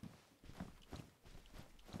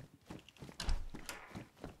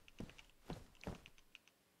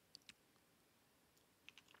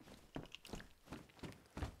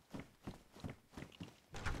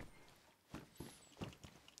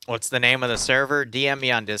 What's the name of the server? DM me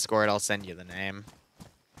on Discord. I'll send you the name.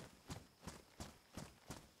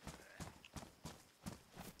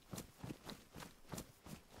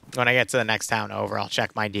 When I get to the next town over, I'll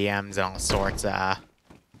check my DMs and I'll sort,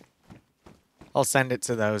 I'll send it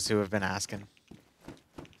to those who have been asking.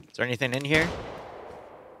 Is there anything in here?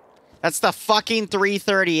 That's the fucking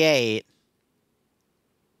 338.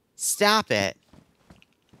 Stop it.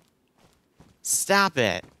 Stop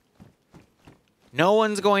it. No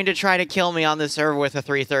one's going to try to kill me on this server with a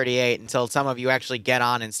 338 until some of you actually get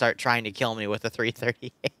on and start trying to kill me with a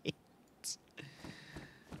 338.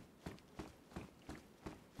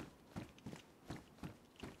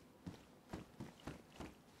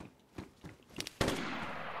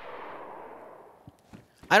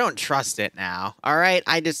 I don't trust it now, all right?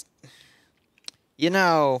 I just... You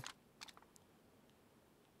know...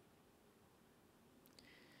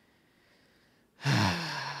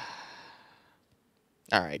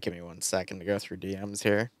 All right, give me 1 second to go through DMs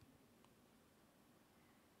here.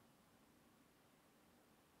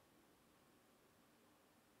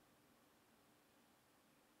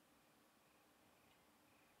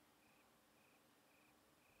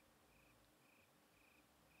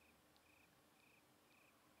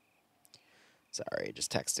 Sorry,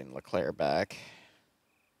 just texting LeClaire back.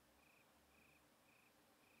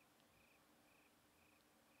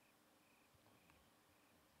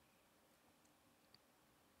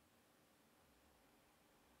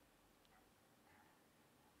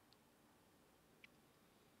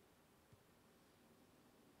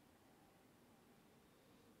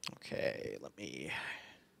 Okay, let me...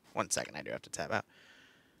 1 second, I do have to tab out.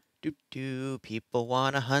 Do do, people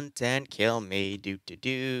wanna hunt and kill me. Do do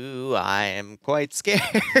do, I am quite scared.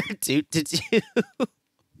 Do do do.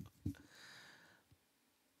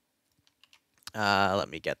 Let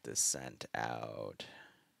me get this sent out.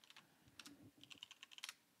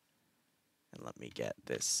 And let me get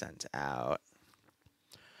this sent out.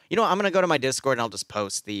 You know what, I'm gonna go to my Discord and I'll just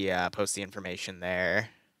post the information there.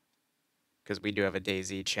 Because we do have a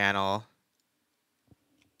DayZ channel.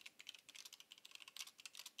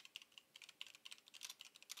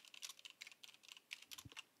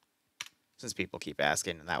 Since people keep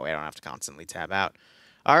asking, and that way I don't have to constantly tab out.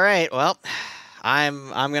 All right, well, I'm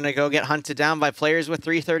gonna go get hunted down by players with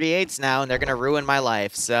 338s now, and they're gonna ruin my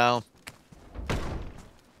life. So,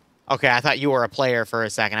 okay, I thought you were a player for a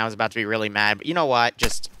second. I was about to be really mad, but you know what?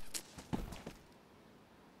 Just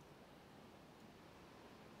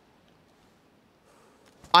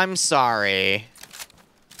I'm sorry.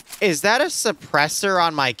 Is that a suppressor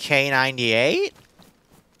on my K98?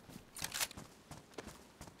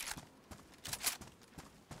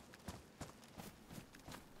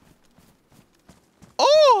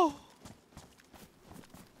 Oh!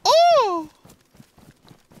 Oh!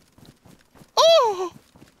 Oh!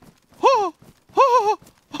 Oh! Oh!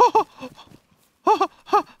 Oh!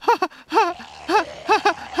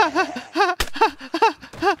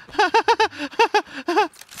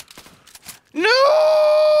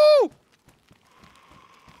 No!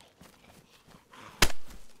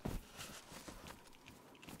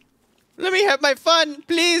 Let me have my fun,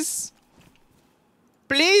 please.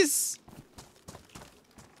 Please.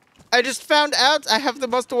 I just found out I have the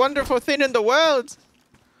most wonderful thing in the world.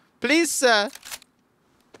 Please, sir.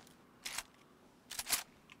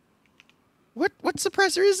 What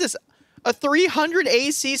suppressor is this? A 300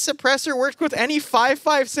 AC suppressor works with any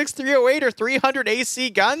 5.56, 308, or 300 AC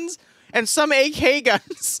guns? And some AK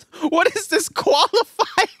guns. What does this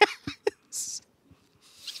qualify as?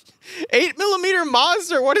 8mm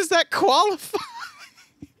Mauser, what does that qualify?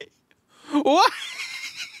 What?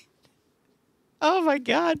 Oh my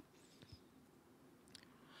god.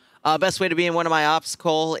 Best way to be in one of my ops,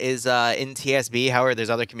 Cole, is in TSB. However, there's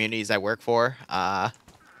other communities I work for. I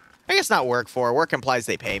guess not work for. Work implies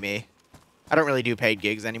they pay me. I don't really do paid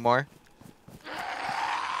gigs anymore.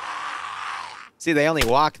 See, they only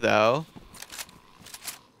walk, though.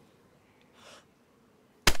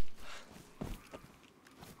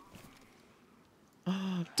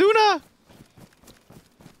 Tuna!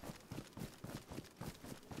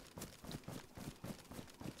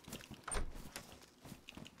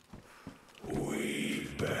 We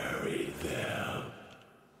buried them.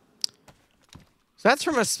 So that's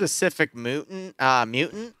from a specific mutant. I'm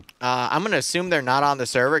going to assume they're not on the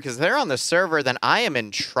server, because if they're on the server, then I am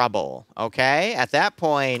in trouble, okay? At that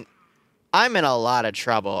point, I'm in a lot of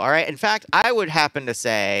trouble, all right? In fact, I would happen to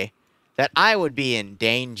say that I would be in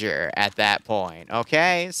danger at that point,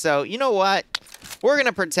 okay? So, you know what? We're going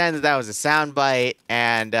to pretend that that was a soundbite,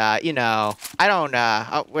 and, you know, I don't,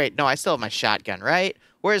 oh, wait, no, I still have my shotgun, right?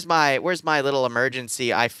 Where's my little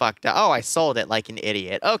emergency? I fucked up. Oh, I sold it like an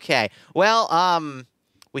idiot. Okay, well,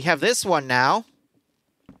 we have this one now.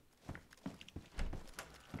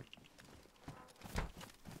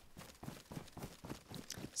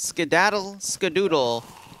 Skedaddle, skadoodle.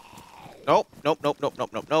 Nope, nope, nope, nope, nope,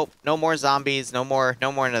 nope, nope. No more zombies. No more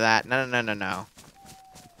into that. No, no, no, no, no.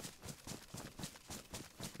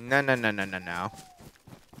 No, no, no, no, no, no.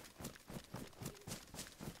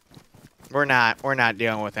 We're not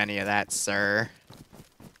dealing with any of that, sir.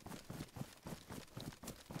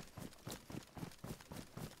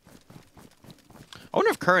 I wonder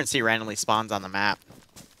if currency randomly spawns on the map.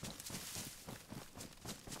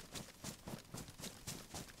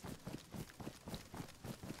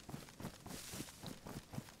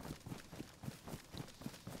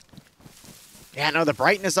 Yeah, no, the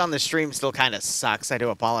brightness on the stream still kind of sucks. I do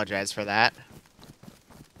apologize for that.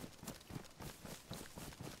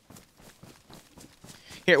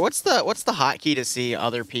 Here, what's the hotkey to see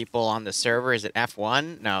other people on the server? Is it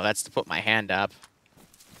F1? No, that's to put my hand up.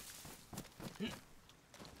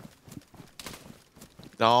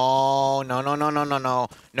 No, no, no, no, no, no, no.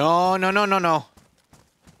 No, no, no, no, no.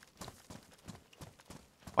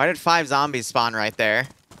 Why did 5 zombies spawn right there?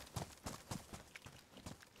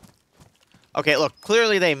 Okay, look,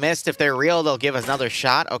 clearly they missed. If they're real, they'll give us another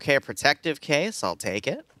shot. Okay, a protective case. I'll take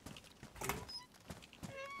it.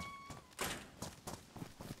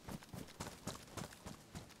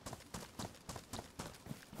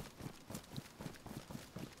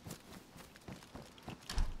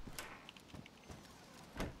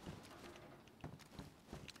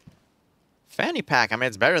 Fanny pack. I mean,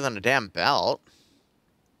 it's better than a damn belt.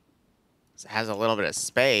 It has a little bit of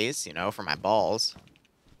space, you know, for my balls.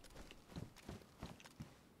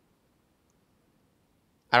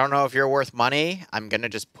 I don't know if you're worth money. I'm going to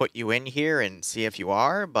just put you in here and see if you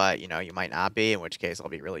are, but, you know, you might not be, in which case I'll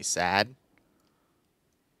be really sad.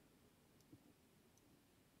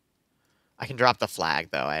 I can drop the flag,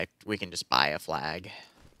 though. We can just buy a flag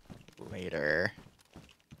later.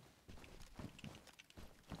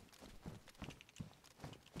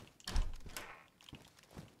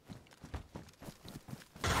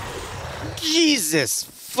 Jesus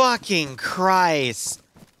fucking Christ.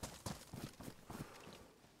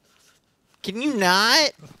 Can you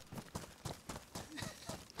not?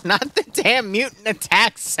 Not the damn mutant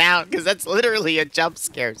attack sound, because that's literally a jump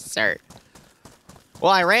scare, sir.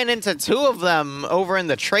 Well, I ran into 2 of them over in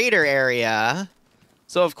the trader area.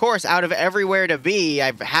 So, of course, out of everywhere to be,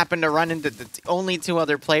 I've happened to run into the only 2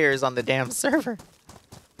 other players on the damn server.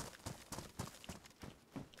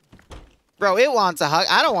 Bro, it wants a hug.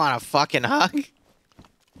 I don't want a fucking hug.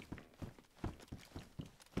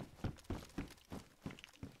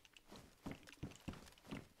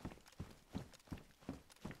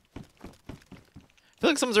 I feel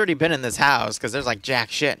like someone's already been in this house, because there's, like, jack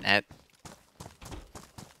shit in it.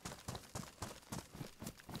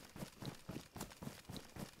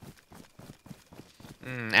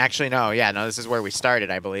 Actually, no. Yeah, no, this is where we started,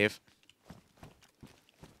 I believe.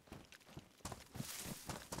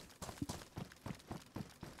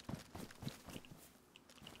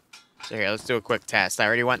 So here, let's do a quick test. I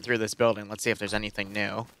already went through this building. Let's see if there's anything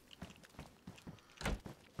new.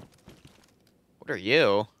 What are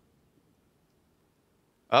you?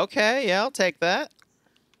 Okay, yeah, I'll take that.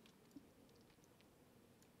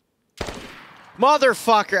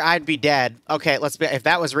 Motherfucker, I'd be dead. Okay, if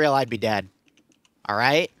that was real, I'd be dead. All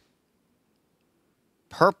right.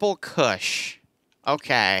 Purple Kush.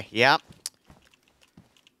 Okay, yep.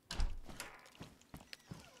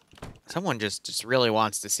 Someone just really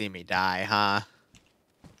wants to see me die, huh?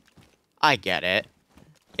 I get it.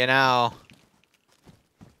 You know.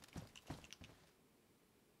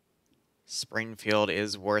 Springfield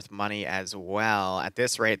is worth money as well. At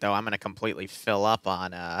this rate, though, I'm going to completely fill up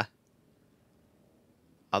on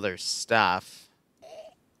other stuff.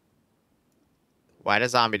 Why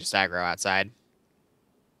does zombie just aggro outside?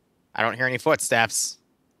 I don't hear any footsteps.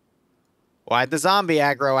 Why'd the zombie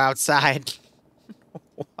aggro outside?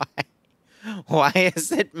 Why? Why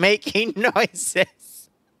is it making noises?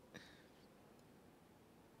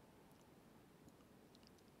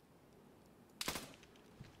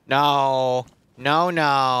 No. No,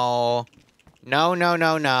 no. No, no,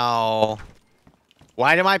 no, no.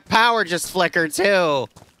 Why did my power just flicker too?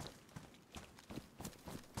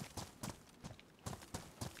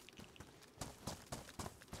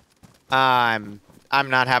 I'm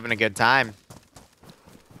not having a good time.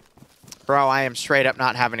 Bro, I am straight up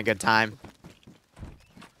not having a good time.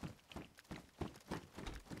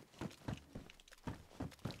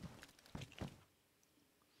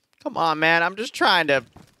 Come on, man. I'm just trying to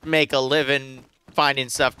make a living finding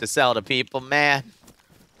stuff to sell to people, man.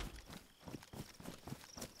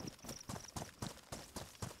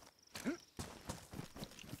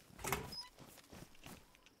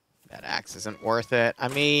 That axe isn't worth it. I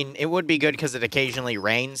mean, it would be good because it occasionally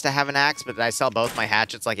rains to have an axe, but did I sell both my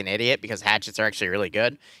hatchets like an idiot because hatchets are actually really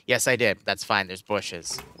good? Yes, I did. That's fine. There's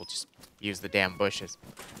bushes. We'll just use the damn bushes.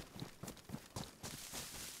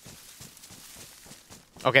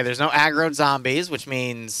 Okay, there's no aggroed zombies, which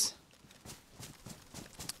means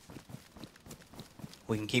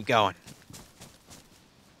we can keep going.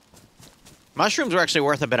 Mushrooms are actually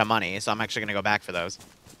worth a bit of money, so I'm actually going to go back for those.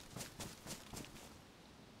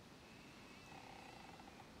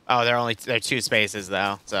 Oh, they're 2 spaces,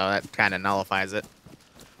 though, so that kind of nullifies it.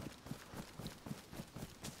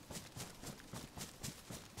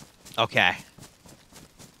 Okay.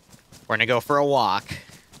 We're going to go for a walk.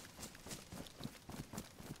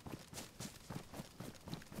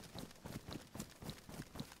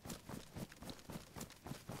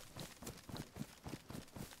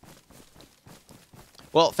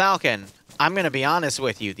 Well, Falcon, I'm going to be honest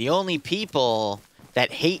with you. The only people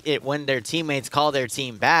that hate it when their teammates call their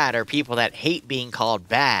team bad are people that hate being called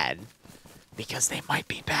bad because they might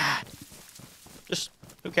be bad. Just,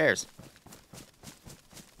 who cares?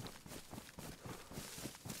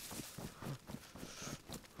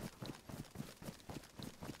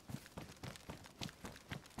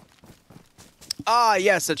 Ah,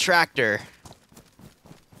 yes, a tractor.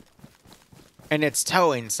 And it's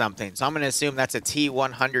towing something, so I'm going to assume that's a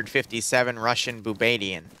T-157 Russian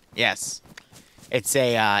Bubadian. Yes. It's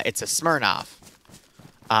a Smirnov.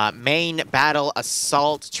 Main Battle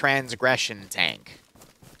Assault Transgression Tank.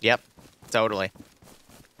 Yep. totally.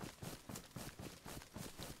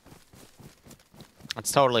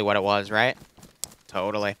 That's totally what it was, right?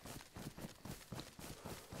 Totally.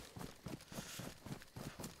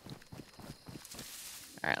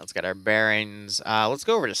 Alright, let's get our bearings. Let's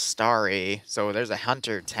go over to Starry. So there's a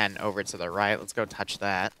hunter tent over to the right. Let's go touch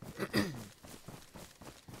that.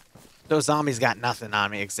 Those zombies got nothing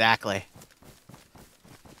on me, exactly.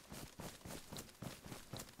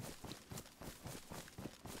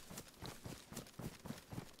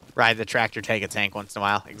 Ride the tractor, take a tank once in a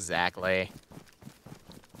while. Exactly.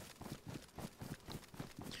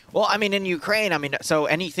 Well, I mean, in Ukraine, I mean, so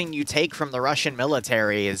anything you take from the Russian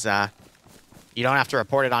military is, you don't have to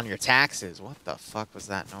report it on your taxes. What the fuck was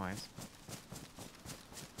that noise?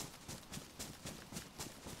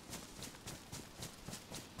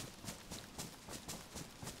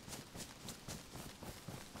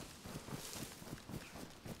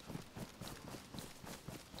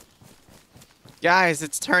 Guys,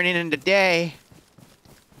 it's turning into day.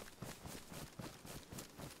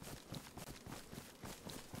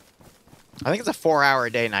 I think it's a 4-hour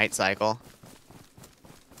day-night cycle.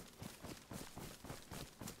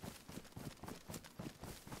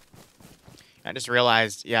 I just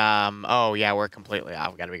realized, yeah, oh, yeah, we're completely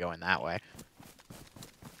off. We gotta be going that way.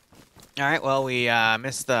 Alright, well, we,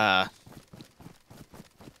 missed the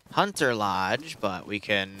Hunter Lodge, but we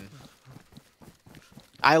can...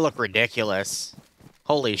 I look ridiculous.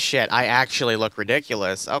 Holy shit, I actually look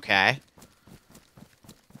ridiculous. Okay.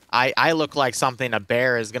 I look like something a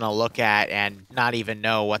bear is gonna look at and not even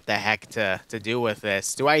know what the heck to do with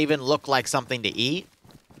this. Do I even look like something to eat?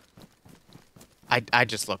 I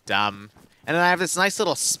just look dumb. And then I have this nice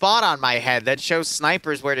little spot on my head that shows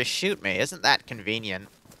snipers where to shoot me. Isn't that convenient?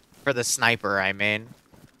 For the sniper, I mean.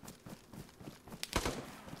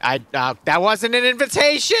 That wasn't an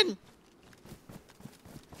invitation!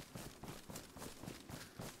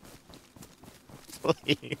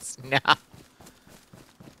 Please, no.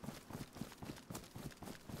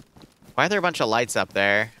 Why are there a bunch of lights up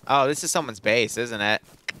there? Oh, this is someone's base, isn't it?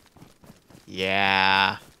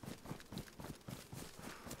 Yeah.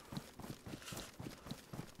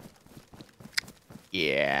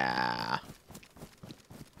 Yeah.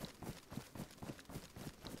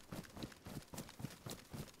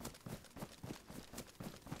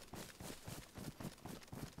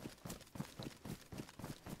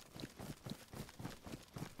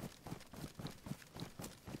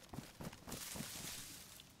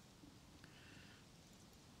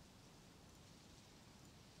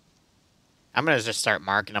 I'm gonna just start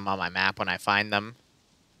marking them on my map when I find them.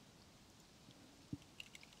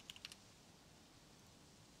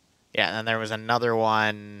 Yeah, and then there was another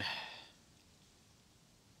one.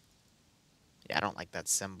 Yeah, I don't like that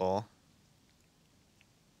symbol.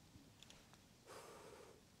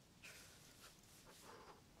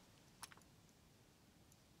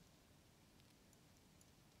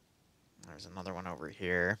 There's another one over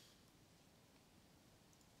here.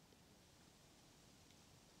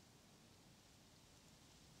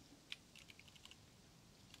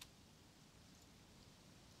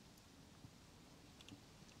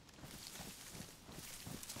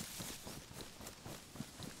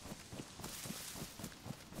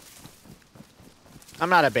 I'm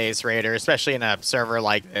not a base raider, especially in a server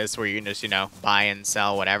like this where you can just, you know, buy and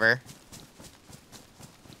sell whatever.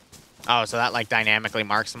 Oh, so that, like, dynamically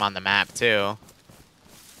marks them on the map, too.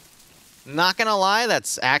 Not gonna lie,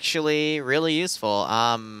 that's actually really useful.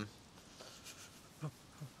 Yeah,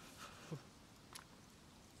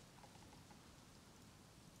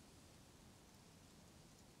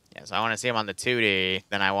 so I want to see them on the 2D,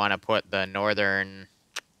 then I want to put the northern...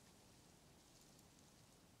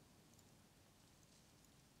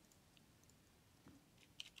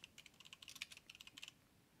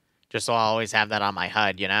 Just so I'll always have that on my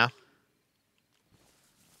HUD, you know?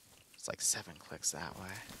 It's like 7 clicks that way.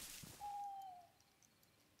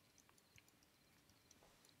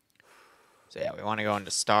 So yeah, we want to go into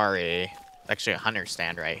Starry. It's actually a hunter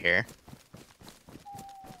stand right here.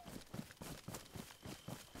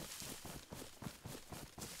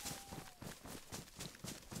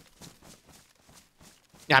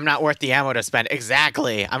 Yeah, I'm not worth the ammo to spend.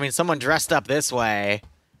 Exactly. I mean, someone dressed up this way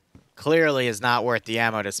clearly is not worth the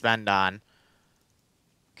ammo to spend on.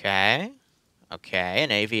 Okay. Okay, an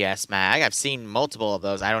AVS mag. I've seen multiple of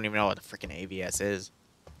those. I don't even know what the freaking AVS is.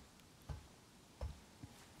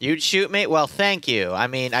 You'd shoot me? Well, thank you. I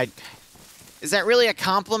mean, is that really a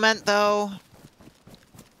compliment, though?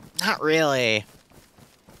 Not really.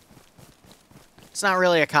 It's not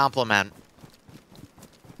really a compliment.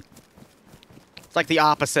 It's like the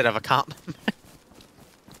opposite of a compliment.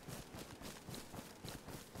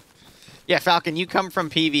 Yeah, Falcon, you come from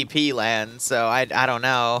PvP land, so I don't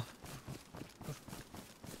know.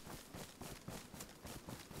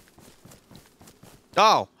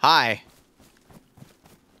 Oh, hi.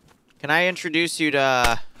 Can I introduce you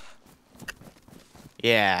to...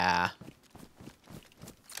 Yeah.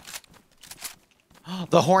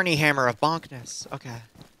 The horny hammer of bonkness. Okay.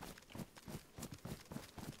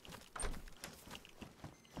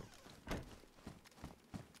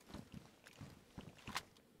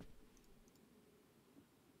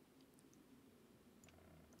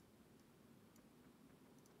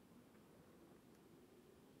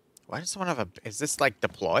 Why does someone have a... Is this, like,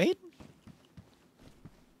 deployed?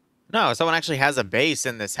 No, someone actually has a base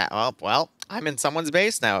in this house. Oh, well, I'm in someone's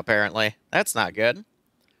base now, apparently. That's not good.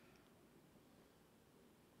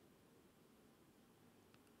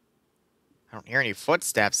 I don't hear any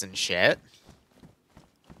footsteps and shit.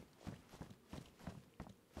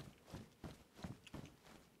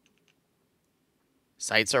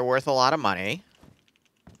 Sites are worth a lot of money.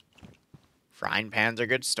 Frying pans are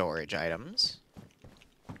good storage items.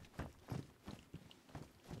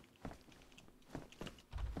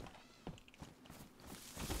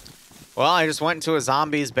 Well, I just went into a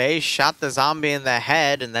zombie's base, shot the zombie in the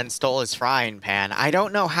head, and then stole his frying pan. I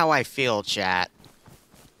don't know how I feel, chat.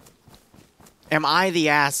 Am I the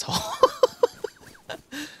asshole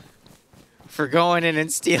for going in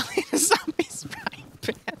and stealing a zombie's frying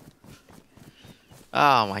pan?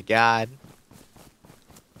 Oh my god.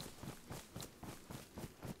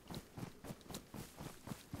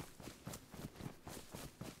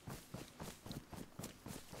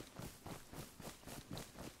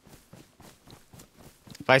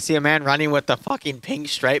 If I see a man running with the fucking pink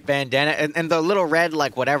striped bandana and the little red,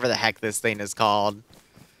 like, whatever the heck this thing is called,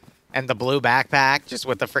 and the blue backpack, just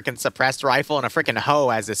with the frickin' suppressed rifle and a frickin' hoe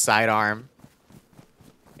as his sidearm.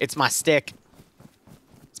 It's my stick.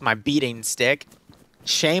 It's my beating stick.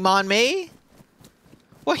 Shame on me?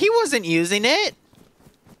 Well, he wasn't using it.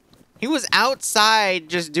 He was outside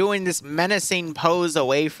just doing this menacing pose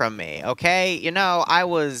away from me, okay? You know, I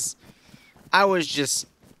was just...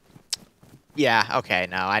 Yeah, okay,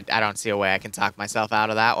 no, I don't see a way I can talk myself out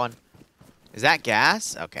of that one. Is that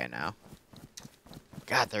gas? Okay, no.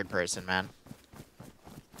 God, third person, man.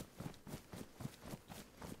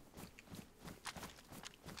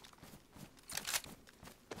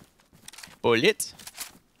 Bullet.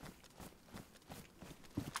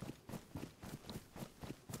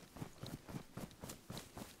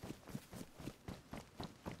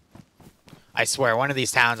 I swear, one of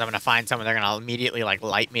these towns, I'm going to find someone, they're going to immediately, like,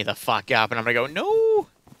 light me the fuck up, and I'm going to go, no!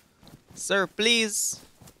 Sir, please.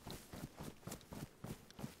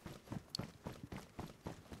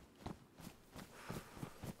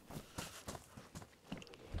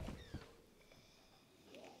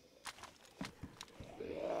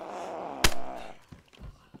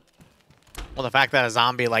 Well, the fact that a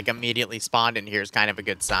zombie, like, immediately spawned in here is kind of a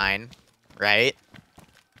good sign, right?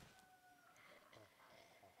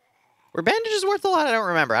 Were bandages worth a lot? I don't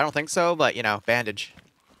remember. I don't think so, but, you know, bandage.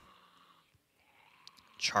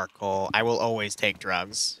 Charcoal. I will always take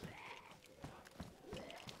drugs.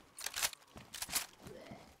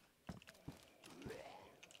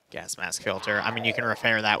 Gas mask filter. I mean, you can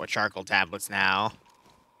repair that with charcoal tablets now.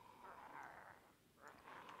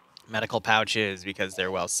 Medical pouches, because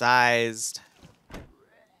they're well-sized.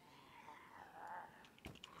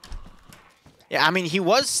 Yeah, I mean, he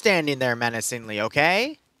was standing there menacingly,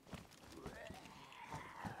 okay?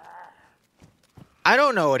 I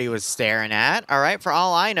don't know what he was staring at, all right? For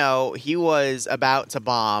all I know, he was about to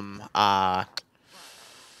bomb.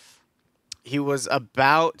 He was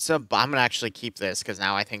about to... I'm going to actually keep this, because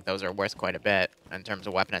now I think those are worth quite a bit in terms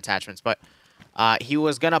of weapon attachments. But he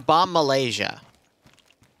was going to bomb Malaysia.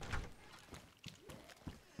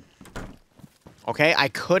 Okay? I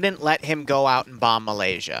couldn't let him go out and bomb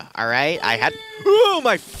Malaysia, all right? I had... Oh,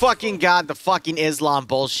 my fucking God, the fucking Islam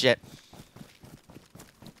bullshit.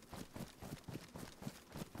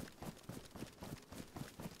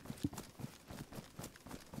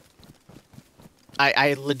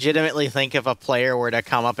 I legitimately think if a player were to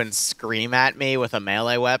come up and scream at me with a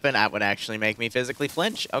melee weapon, that would actually make me physically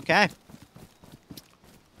flinch. Okay.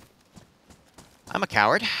 I'm a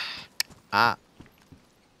coward. Ah.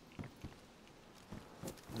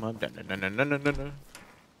 An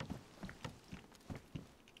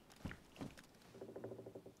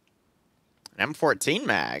M14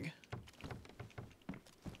 mag.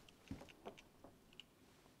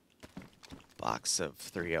 Box of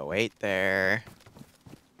 308 there.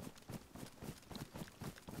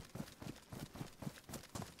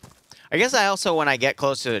 I guess I also, when I get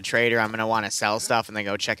close to the trader, I'm going to want to sell stuff and then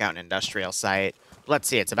go check out an industrial site. let's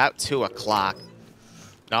see, it's about 2 o'clock.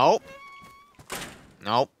 Nope.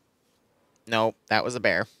 Nope. Nope, that was a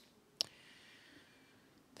bear.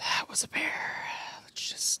 That was a bear. Let's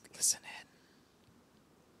just listen in.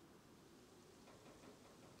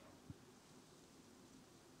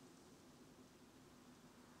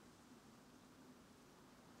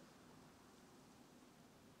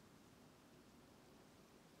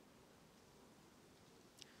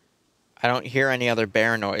 I don't hear any other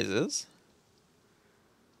bear noises.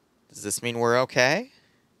 Does this mean we're okay?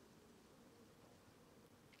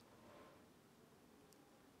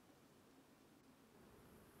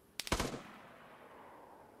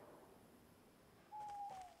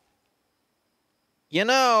 You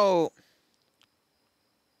know,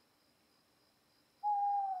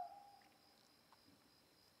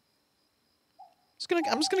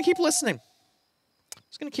 I'm just gonna keep listening.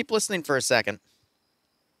 Just gonna keep listening for a second.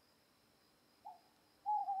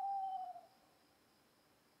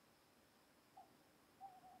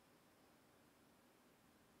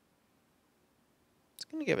 Just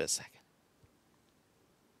gonna give it a second.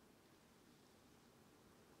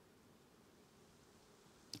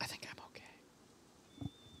 I think I'm okay.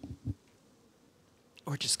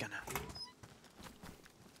 We're just gonna.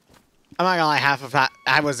 I'm not gonna lie, half of that,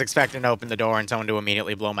 I was expecting to open the door and someone to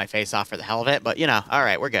immediately blow my face off for the hell of it, but you know,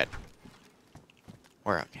 alright, we're good.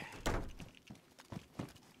 We're okay.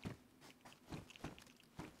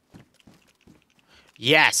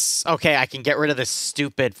 Yes! Okay, I can get rid of this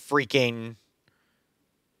stupid freaking...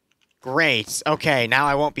 Great. Okay, now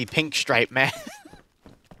I won't be pink stripe, man.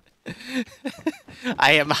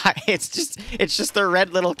 I am... It's just the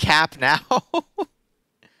red little cap now.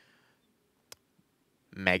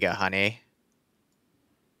 Mega honey.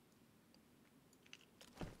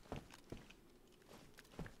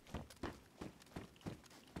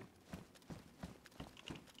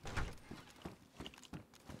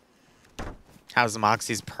 How's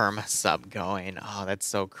Moxie's perma sub going? Oh, that's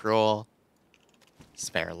so cruel.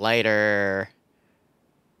 Spare lighter.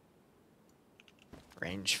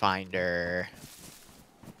 Rangefinder.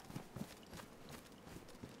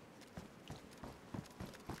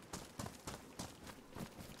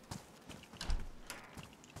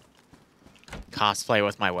 Cosplay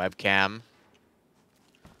with my webcam.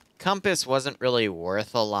 Compass wasn't really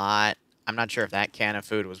worth a lot. I'm not sure if that can of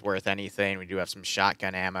food was worth anything. We do have some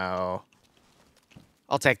shotgun ammo.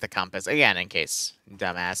 I'll take the compass, again, in case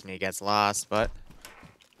dumbass me gets lost, but...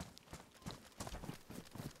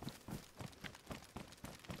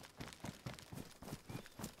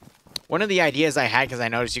 One of the ideas I had, because I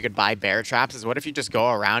noticed you could buy bear traps, is what if you just go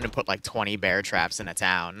around and put, like, 20 bear traps in a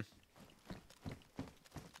town?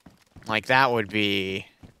 Like, that would be...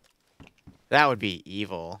 That would be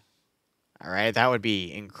evil. Alright? That would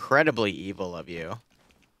be incredibly evil of you.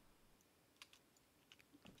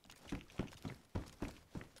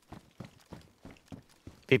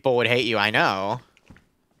 People would hate you, I know.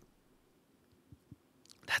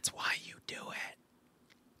 That's why you do it.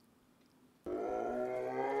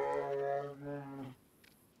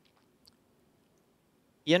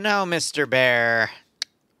 You know, Mr. Bear,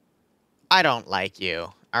 I don't like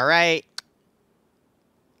you, alright?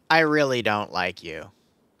 I really don't like you.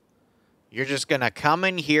 You're just gonna come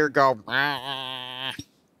in here, go...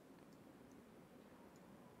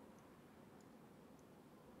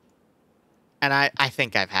 And I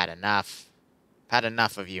think I've had enough. I've had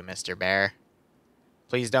enough of you, Mr. Bear.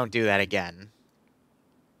 Please don't do that again.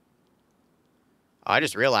 Oh, I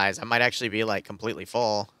just realized I might actually be, like, completely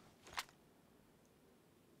full.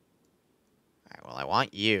 Alright, well, I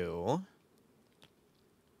want you.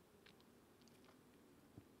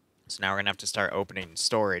 So now we're gonna have to start opening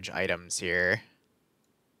storage items here.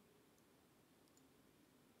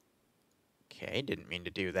 Okay, didn't mean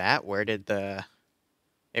to do that. Where did the...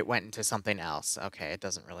 It went into something else. Okay, it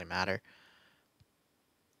doesn't really matter.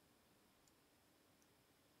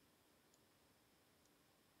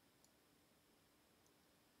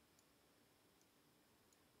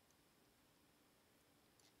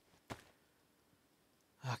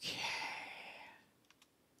 Okay.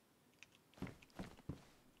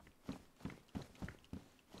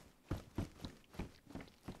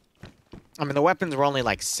 I mean, the weapons were only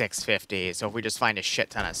like 650, so if we just find a shit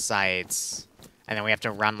ton of sights, and then we have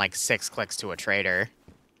to run like 6 clicks to a trader.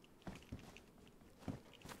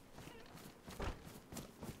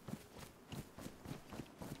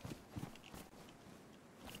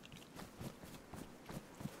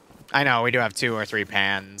 I know, we do have 2 or 3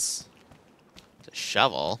 pans. It's a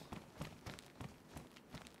shovel.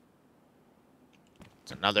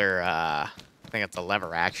 It's another, I think it's a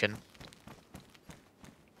lever action.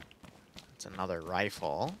 It's another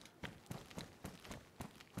rifle.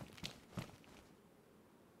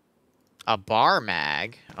 A bar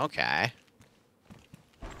mag? Okay.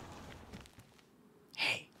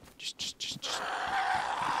 Hey, just.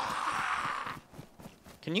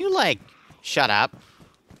 Can you, like, shut up?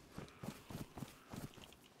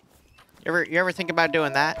 You ever think about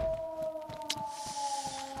doing that?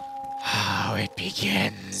 Oh, it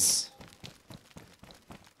begins.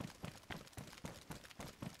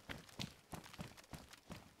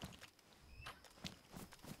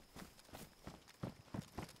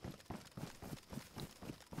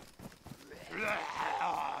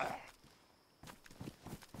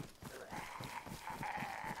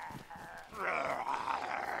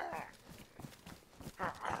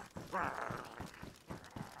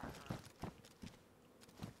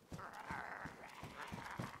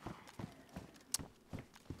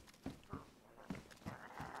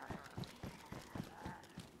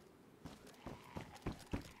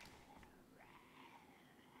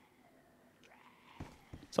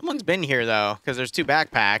 Someone's been here, though, because there's 2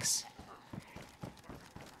 backpacks.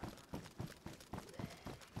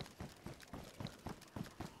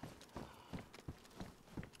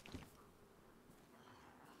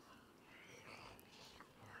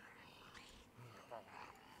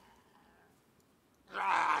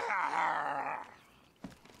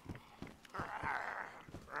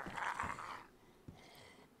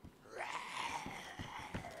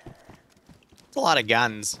 It's a lot of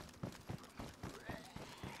guns.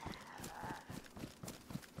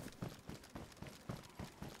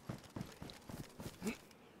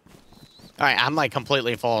 Alright, I'm like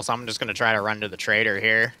completely full, so I'm just gonna try to run to the trader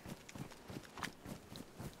here.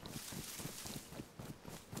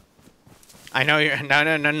 I know you're...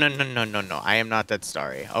 No. I am not that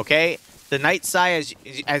sorry, okay? The night sky,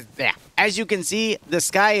 as you can see, the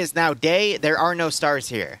sky is now day. There are no stars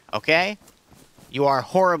here, okay? You are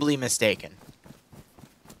horribly mistaken.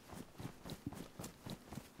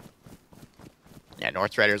 Yeah,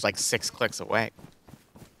 North Raider's like 6 clicks away.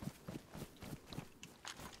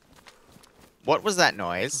 What was that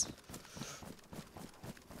noise?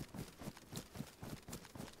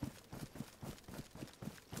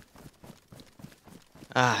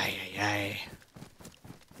 Ay.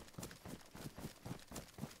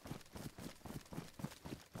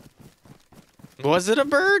 Was it a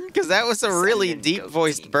bird? Because that was a really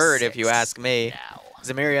deep-voiced bird, if you ask me. Now.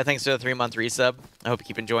 Zamiria, thanks for the 3-month resub. I hope you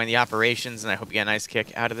keep enjoying the operations, and I hope you get a nice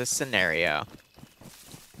kick out of this scenario.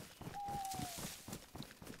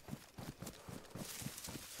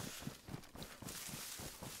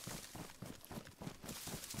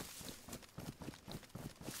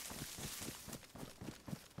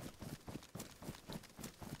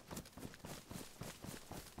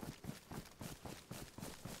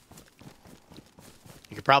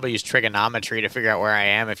 You could probably use trigonometry to figure out where I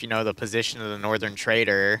am if you know the position of the Northern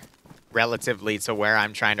Trader relatively to where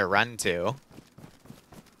I'm trying to run to.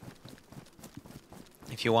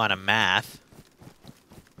 If you want a math.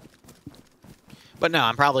 But no,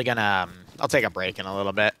 I'm probably gonna... I'll take a break in a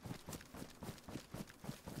little bit.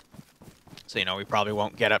 So, you know, we probably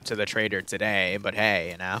won't get up to the Trader today, but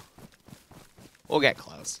hey, you know. We'll get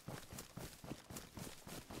close.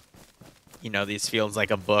 You know these fields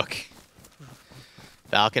like a book.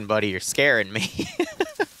 Falcon, buddy, you're scaring me.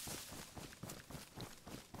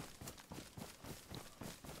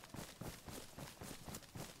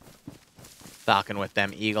 Falcon with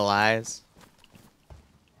them eagle eyes.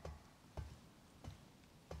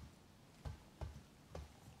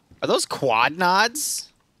 Are those quad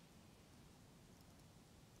nods?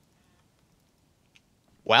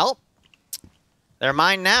 Well, they're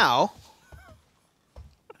mine now.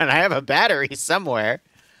 And I have a battery somewhere.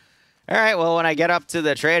 All right, well, when I get up to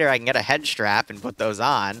the Trader, I can get a head strap and put those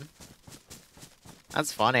on.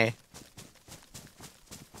 That's funny.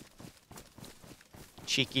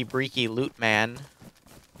 Cheeky, breaky loot man.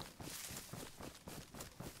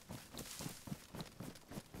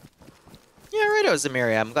 Yeah, righto,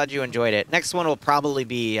 Zamiria. I'm glad you enjoyed it. Next one will probably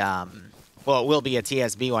be, well, it will be a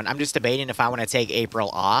TSB one. I'm just debating if I want to take April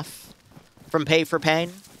off from Pay for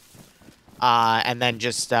Pain. And then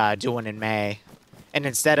just do one in May. And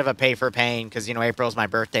instead of a Pay for Pain, because, you know, April's my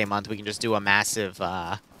birthday month, we can just do a massive,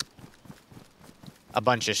 a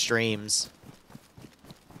bunch of streams.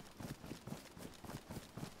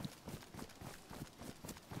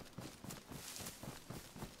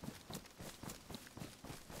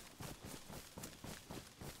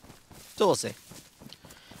 So we'll see.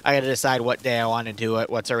 I gotta decide what day I want to do it,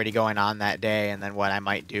 what's already going on that day, and then what I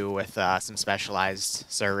might do with some specialized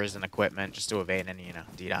servers and equipment just to evade any, you know,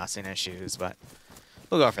 DDoSing issues, but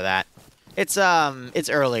we'll go for that. It's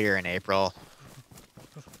earlier in April.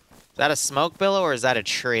 Is that a smoke billow or is that a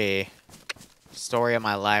tree? Story of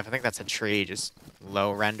my life. I think that's a tree, just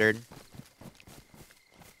low rendered.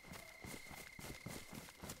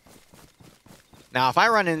 Now, if I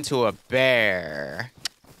run into a bear,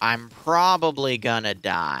 I'm probably gonna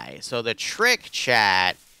die. So the trick,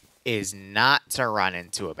 chat, is not to run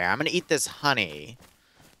into a bear. I'm gonna eat this honey,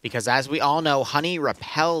 because as we all know, honey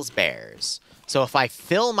repels bears. So if I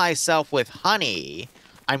fill myself with honey,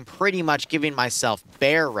 I'm pretty much giving myself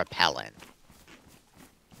bear repellent.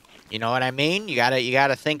 You know what I mean? You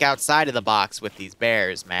gotta think outside of the box with these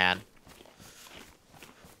bears, man.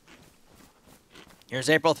 Here's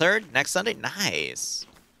April 3rd, next Sunday? Nice.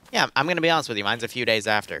 Yeah, I'm gonna be honest with you, mine's a few days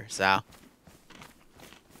after, so.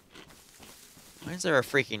 Why is there a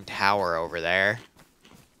freaking tower over there?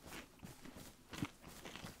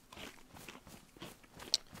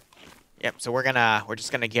 Yep, so we're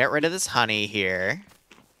just gonna get rid of this honey here.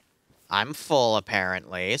 I'm full,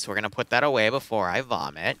 apparently, so we're gonna put that away before I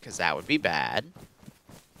vomit, because that would be bad.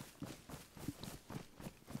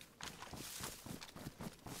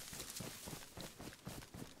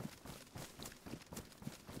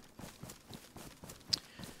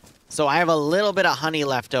 So I have a little bit of honey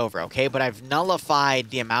left over, okay? But I've nullified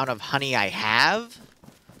the amount of honey I have,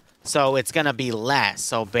 so it's gonna be less.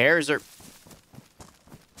 So bears are...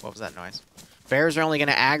 What was that noise? Bears are only going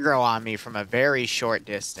to aggro on me from a very short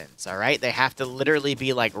distance, all right? They have to literally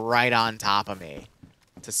be, like, right on top of me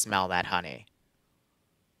to smell that honey.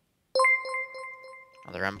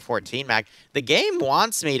 Another M14 mag. The game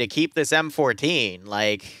wants me to keep this M14.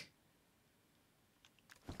 Like,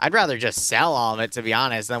 I'd rather just sell all of it, to be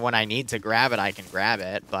honest. Then when I need to grab it, I can grab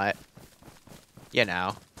it. But, you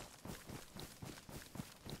know.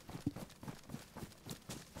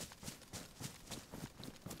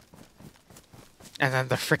 And then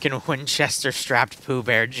the freaking Winchester-strapped Pooh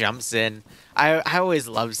Bear jumps in. I always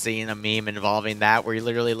love seeing a meme involving that, where he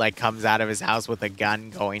literally, like, comes out of his house with a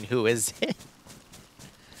gun going, who is it?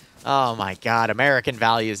 Oh, my God. American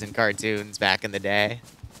values in cartoons back in the day.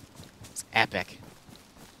 It's epic.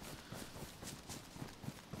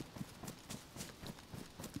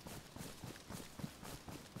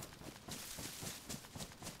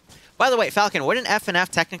 By the way, Falcon, wouldn't FNF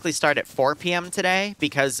technically start at 4 p.m. today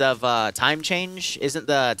because of time change? Isn't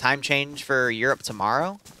the time change for Europe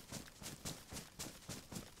tomorrow?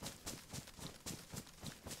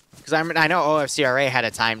 Because I know OFCRA had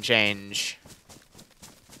a time change.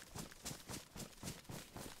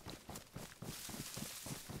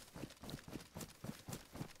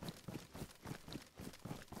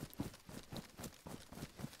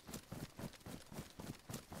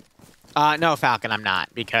 No, Falcon, I'm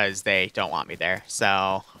not, because they don't want me there,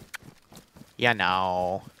 so, you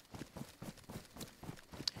know.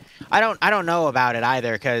 I don't know about it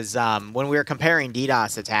either, because when we were comparing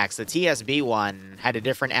DDoS attacks, the TSB one had a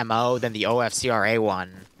different MO than the OFCRA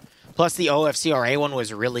one. Plus, the OFCRA one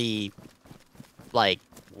was really, like,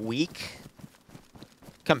 weak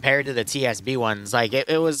compared to the TSB ones. Like,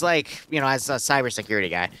 it was like, you know, as a cybersecurity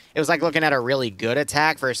guy, it was like looking at a really good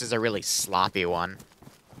attack versus a really sloppy one.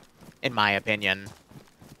 In my opinion.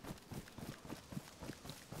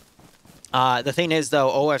 The thing is, though,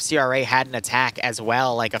 OFCRA had an attack as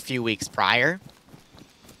well, like, a few weeks prior.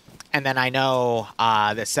 And then I know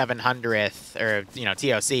the 700th, or, you know,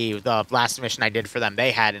 TOC, the last mission I did for them, they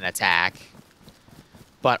had an attack.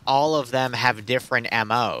 But all of them have different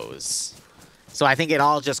MOs. So I think it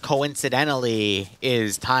all just coincidentally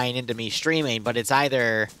is tying into me streaming, but it's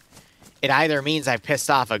either... It either means I've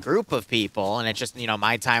pissed off a group of people, and it's just, you know,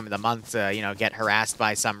 my time of the month to, you know, get harassed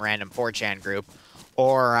by some random 4chan group,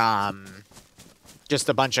 or just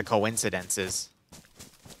a bunch of coincidences.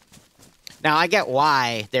 Now, I get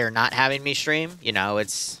why they're not having me stream. You know,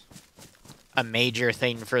 it's a major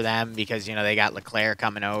thing for them because, you know, they got Leclerc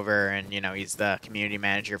coming over, and, you know, he's the community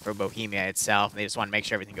manager for Bohemia itself, and they just want to make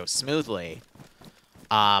sure everything goes smoothly.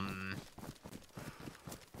 I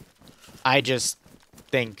just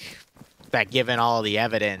think... that given all the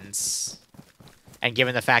evidence, and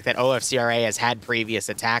given the fact that OFCRA has had previous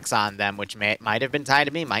attacks on them, which might have been tied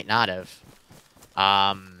to me, might not have.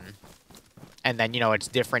 And then, you know, it's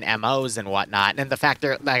different MOs and whatnot. And the fact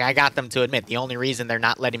they're, like, I got them to admit the only reason they're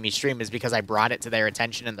not letting me stream is because I brought it to their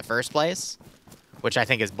attention in the first place, which I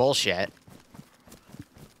think is bullshit.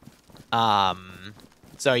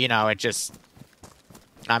 So, you know, it just,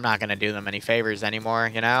 I'm not going to do them any favors anymore,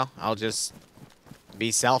 you know? I'll just...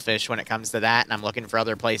 be selfish when it comes to that, and I'm looking for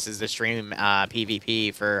other places to stream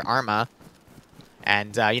PvP for Arma.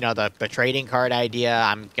 And, you know, the trading card idea,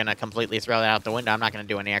 I'm going to completely throw that out the window. I'm not going to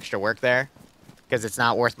do any extra work there, because it's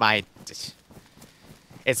not worth my...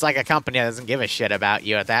 It's like a company that doesn't give a shit about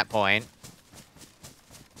you at that point.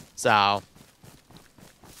 So,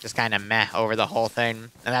 Just kind of meh over the whole thing.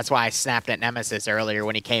 And that's why I snapped at Nemesis earlier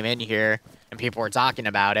when he came in here and people were talking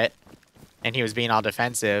about it. And he was being all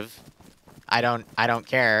defensive. I don't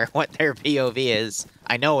care what their POV is.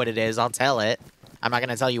 I know what it is. I'll tell it. I'm not going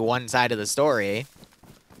to tell you one side of the story.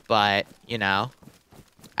 But, you know,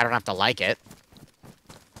 I don't have to like it.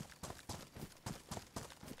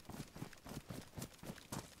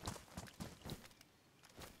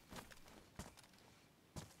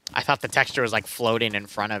 I thought the texture was like floating in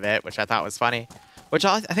front of it, which I thought was funny. Which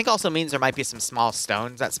I think also means there might be some small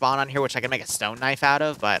stones that spawn on here, which I can make a stone knife out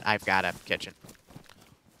of, but I've got a kitchen.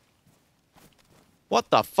 What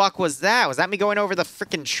the fuck was that? Was that me going over the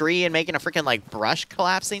freaking tree and making a freaking, like, brush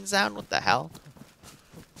collapsing sound? What the hell?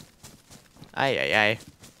 Ay, ay, ay.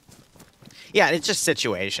 Yeah, it's just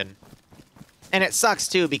situation. And it sucks,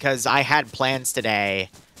 too, because I had plans today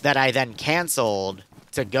that I then canceled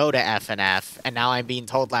to go to FNF, and now I'm being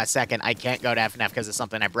told last second I can't go to FNF because of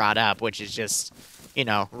something I brought up, which is just, you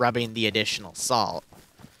know, rubbing the additional salt.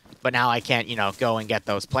 But now I can't, you know, go and get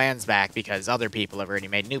those plans back because other people have already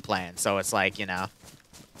made new plans. So it's like, you know,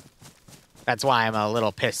 that's why I'm a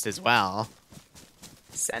little pissed as well.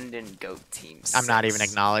 Send in GOAT Team 6. I'm not even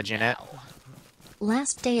acknowledging it.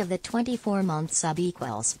 Last day of the 24-month sub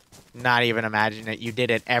equals. Not even imagining it. You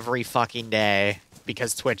did it every fucking day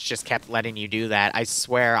because Twitch just kept letting you do that. I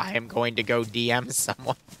swear I am going to go DM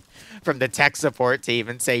someone from the tech support team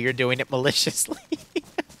and say you're doing it maliciously.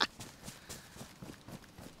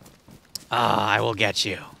 I will get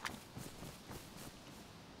you.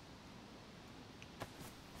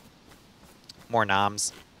 More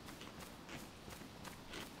noms.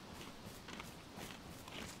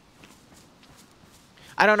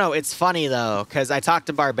 I don't know. It's funny, though, because I talked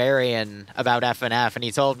to Barbarian about FNF, and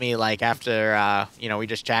he told me, like, after, you know, we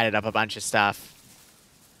just chatted up a bunch of stuff,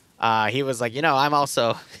 he was like, you know, I've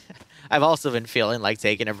also been feeling like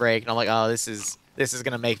taking a break. And I'm like, oh, this is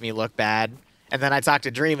going to make me look bad. And then I talked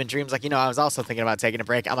to Dream, and Dream's like, you know, I was also thinking about taking a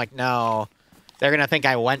break. I'm like, no, they're going to think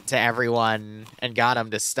I went to everyone and got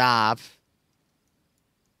them to stop.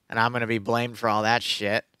 And I'm going to be blamed for all that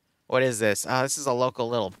shit. What is this? Oh, this is a local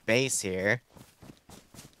little base here.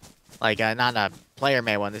 Like, not a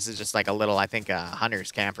player-made one. This is just like a little, I think,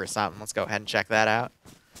 hunter's camp or something. Let's go ahead and check that out.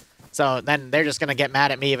 So then they're just going to get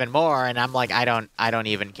mad at me even more, and I'm like, I don't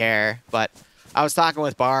even care. But I was talking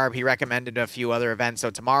with Barb. He recommended a few other events. So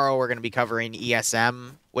tomorrow we're going to be covering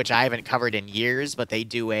ESM, which I haven't covered in years, but they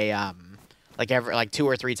do a, like 2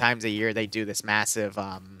 or 3 times a year, they do this massive,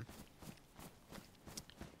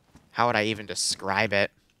 how would I even describe it?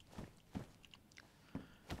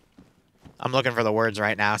 I'm looking for the words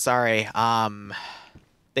right now. Sorry.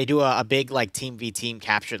 They do a big, like, team v team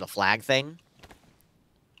capture the flag thing.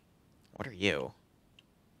 What are you?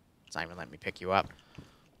 It's not even letting me pick you up.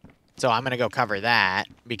 So I'm going to go cover that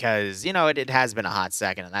because, you know, it has been a hot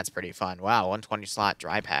second, and that's pretty fun. Wow, 120 slot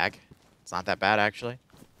dry pack. It's not that bad, actually.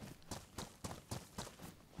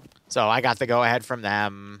 So I got the go-ahead from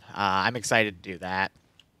them. I'm excited to do that.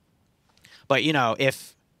 But, you know,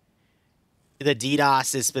 if the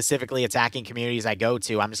DDoS is specifically attacking communities I go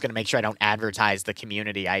to, I'm just going to make sure I don't advertise the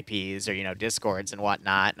community IPs or, you know, Discords and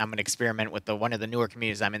whatnot. And I'm going to experiment with one of the newer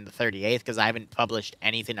communities. I'm in the 38th because I haven't published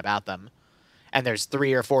anything about them. And there's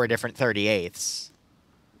 3 or 4 different 38ths.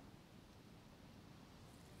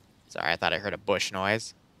 Sorry, I thought I heard a bush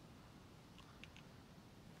noise.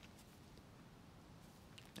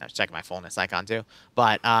 I was checking my fullness icon too.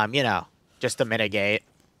 But, you know, just to mitigate.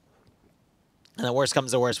 And the worst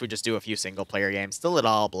comes to worst, we just do a few single-player games till it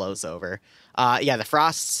all blows over. Yeah, the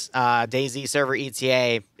Frost's DayZ server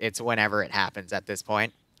ETA, it's whenever it happens at this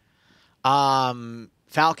point. Falcon,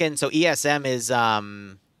 so ESM is...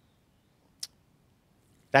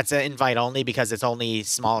 that's an invite only because it's only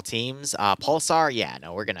small teams. Pulsar, yeah,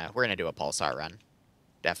 no, we're gonna do a Pulsar run.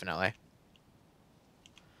 Definitely.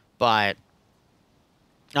 But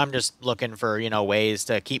I'm just looking for, you know, ways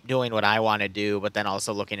to keep doing what I want to do, but then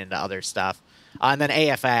also looking into other stuff. And then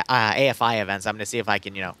AFI events, I'm going to see if I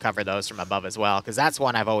can, you know, cover those from above as well, because that's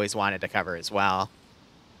one I've always wanted to cover as well.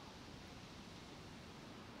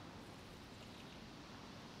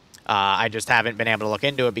 I just haven't been able to look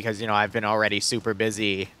into it because, you know, I've been already super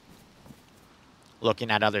busy looking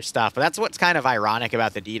at other stuff. But that's what's kind of ironic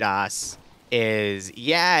about the DDoS is,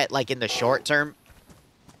 yeah, like in the short term.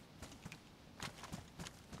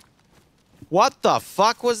 What the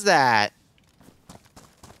fuck was that?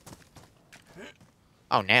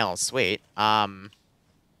 Oh, nails, sweet. Oh,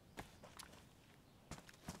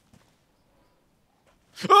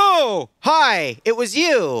 hi, it was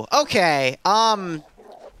you. Okay,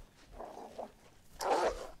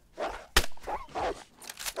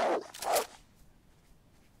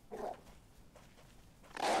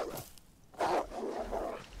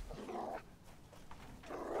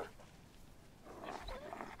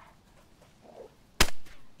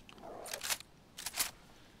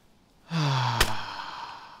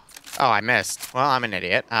 Oh, I missed. Well, I'm an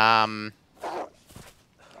idiot. Did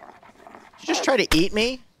you just try to eat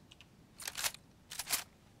me?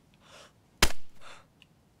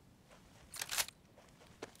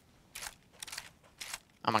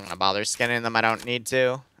 I'm not gonna bother skinning them. I don't need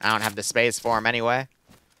to. I don't have the space for them anyway.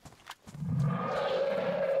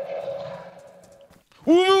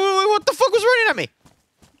 What the fuck was running at me?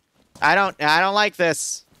 I don't like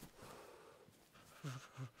this.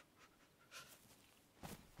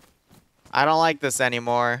 I don't like this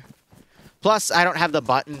anymore. Plus, I don't have the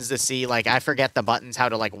buttons to see, like, I forget the buttons how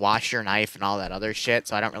to, like, wash your knife and all that other shit,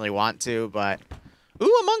 so I don't really want to, but... Ooh,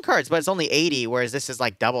 a monk cards, but it's only 80, whereas this is,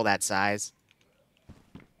 like, double that size.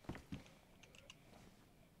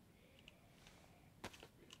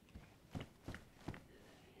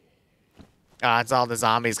 It's all the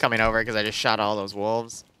zombies coming over because I just shot all those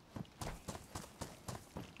wolves.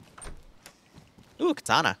 Ooh,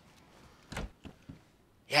 katana.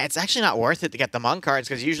 Yeah, it's actually not worth it to get the monk cards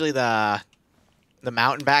because usually the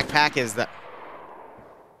mountain backpack is the...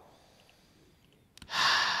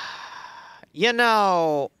 You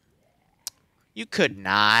know, you could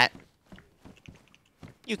not.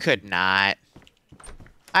 You could not.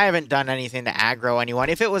 I haven't done anything to aggro anyone.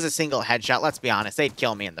 If it was a single headshot, let's be honest, they'd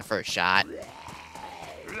kill me in the first shot.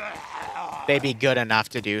 They'd be good enough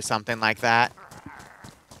to do something like that.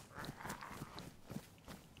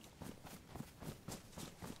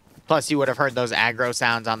 Plus, you would have heard those aggro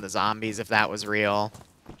sounds on the zombies if that was real.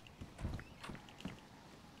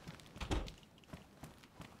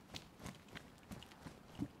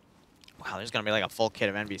 Wow, there's gonna be like a full kit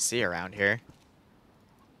of NBC around here.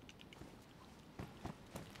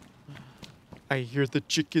 I hear the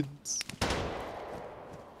chickens.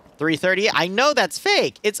 338. I know that's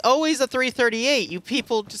fake. It's always a 338. You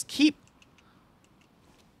people just keep...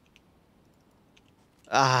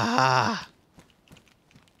 Ah.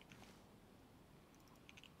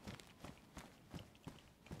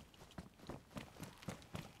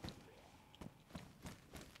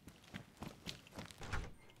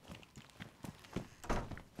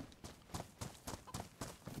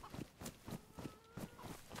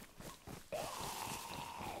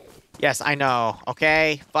 Yes, I know.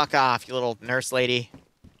 Okay? Fuck off, you little nurse lady.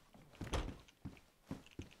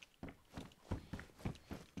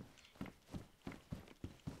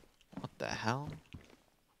 What the hell?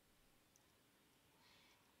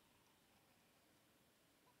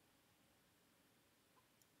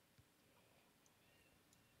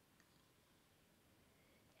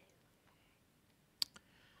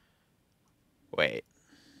 Wait.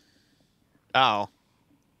 Oh.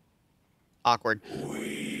 Awkward.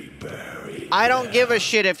 I don't give a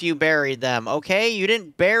shit if you buried them, okay? You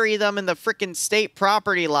didn't bury them in the frickin' state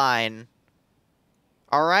property line.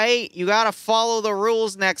 Alright? You gotta follow the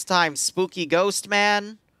rules next time, spooky ghost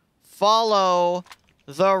man. Follow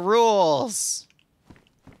the rules.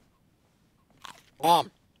 I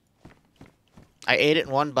ate it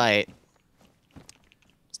in one bite.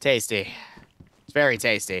 It's tasty. It's very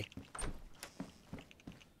tasty.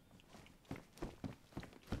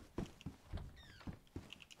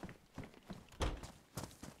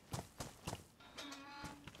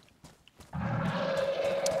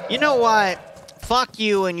 You know what? Fuck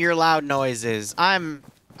you and your loud noises. I'm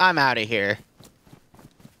out of here.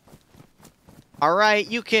 All right,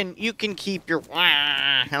 you can keep your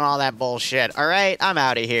and all that bullshit. All right, I'm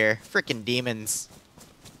out of here. Frickin' demons.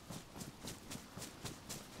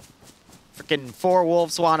 Frickin' four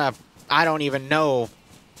wolves wanna... I don't even know.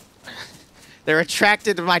 They're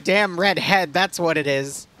attracted to my damn red head. That's what it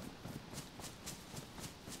is.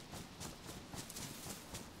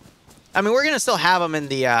 I mean, we're gonna still have them in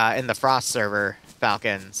the Frost server,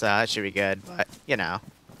 Falcon, so that should be good. But you know,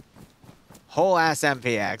 whole ass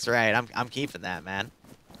MPX, right? I'm keeping that, man.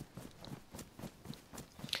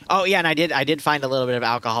 Oh yeah, and I did find a little bit of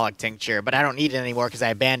alcoholic tincture, but I don't need it anymore because I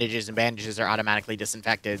have bandages, and bandages are automatically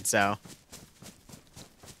disinfected, so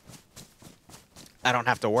I don't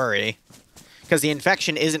have to worry. Because the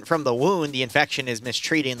infection isn't from the wound; the infection is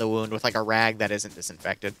mistreating the wound with like a rag that isn't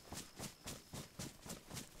disinfected.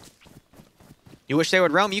 You wish they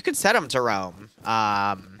would roam? You could set them to roam.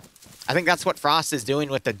 I think that's what Frost is doing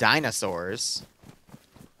with the dinosaurs.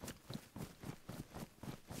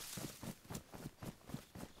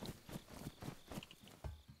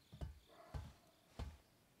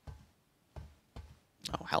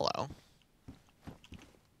 Oh, hello.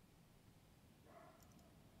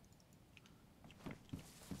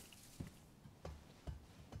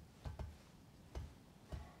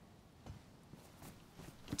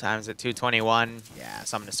 Time's at 2:21. Yeah,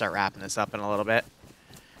 so I'm going to start wrapping this up in a little bit.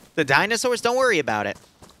 The dinosaurs, don't worry about it.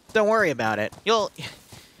 Don't worry about it.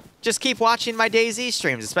 Just keep watching my DayZ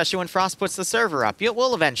streams, especially when Frost puts the server up.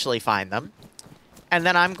 We'll eventually find them. And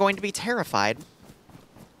then I'm going to be terrified.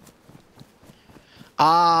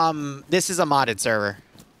 This is a modded server.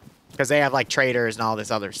 Because they have, like, traders and all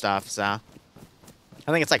this other stuff, so...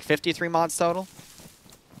 I think it's, like, 53 mods total.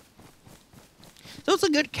 So it's a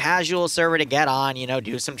good casual server to get on, you know,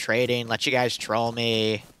 do some trading, let you guys troll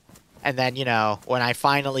me. And then, you know, when I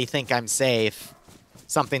finally think I'm safe,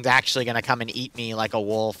 something's actually going to come and eat me like a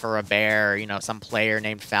wolf or a bear, you know, some player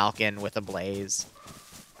named Falcon with a blaze.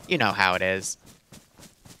 You know how it is.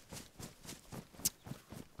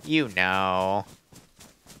 You know.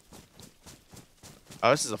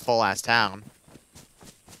 Oh, this is a full-ass town.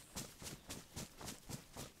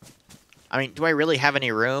 I mean, do I really have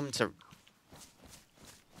any room to...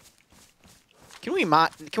 Can we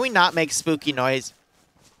not make spooky noise?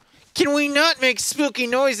 Can we not make spooky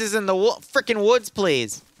noises in the frickin' woods,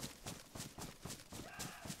 please?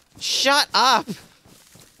 Shut up! Here,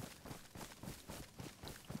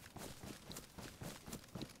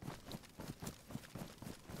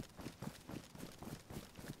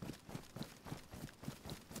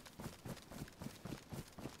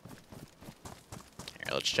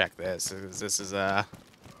 let's check this. This is a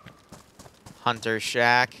hunter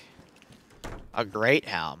shack. A great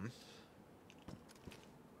helm.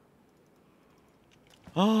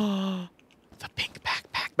 Oh, the pink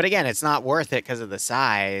backpack. But again, it's not worth it because of the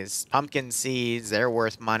size. Pumpkin seeds, they're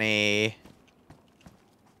worth money.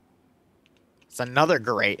 It's another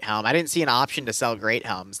great helm. I didn't see an option to sell great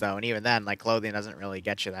helms, though. And even then, like, clothing doesn't really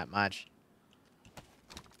get you that much.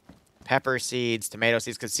 Pepper seeds, tomato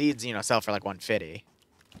seeds, because seeds, you know, sell for like 150.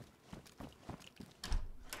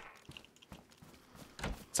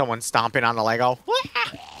 Someone stomping on the Lego.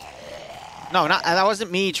 No, that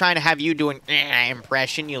wasn't me trying to have you do an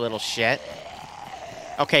impression, you little shit.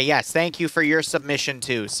 Okay, yes, thank you for your submission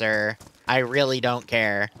too, sir. I really don't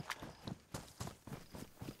care.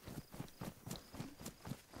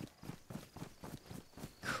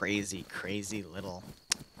 Crazy, crazy little...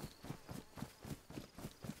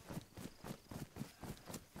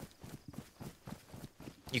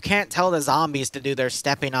 You can't tell the zombies to do their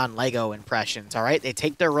stepping on Lego impressions, alright? They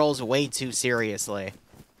take their roles way too seriously.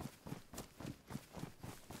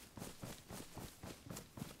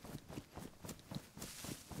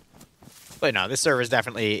 But no, this server is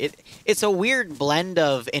definitely... It's a weird blend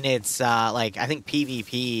of, in its, like, I think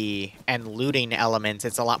PvP and looting elements,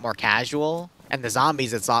 it's a lot more casual. And the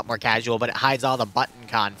zombies, it's a lot more casual, but it hides all the button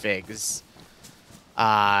configs.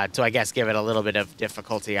 To, I guess, give it a little bit of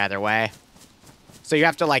difficulty either way. So you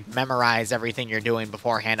have to, like, memorize everything you're doing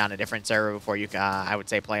beforehand on a different server before you, I would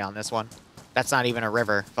say, play on this one. That's not even a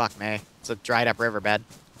river. Fuck me. It's a dried-up riverbed.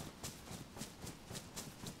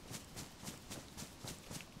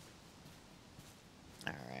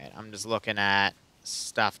 Alright, I'm just looking at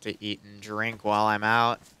stuff to eat and drink while I'm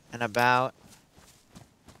out and about.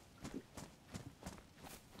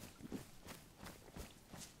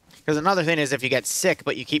 Because another thing is if you get sick,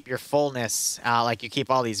 but you keep your fullness, like you keep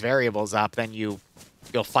all these variables up, then you'll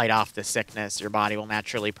fight off the sickness. Your body will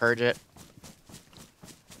naturally purge it.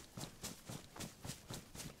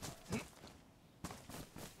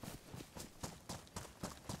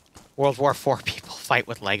 World War IV people fight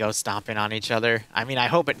with Lego stomping on each other. I mean, I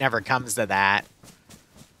hope it never comes to that.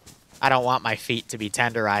 I don't want my feet to be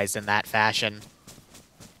tenderized in that fashion.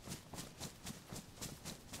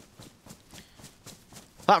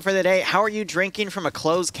 Thought for the day, how are you drinking from a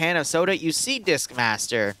closed can of soda? You see,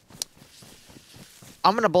 Discmaster.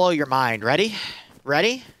 I'm gonna blow your mind. Ready?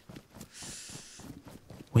 Ready?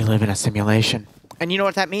 We live in a simulation. And you know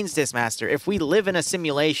what that means, Discmaster? If we live in a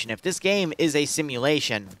simulation, if this game is a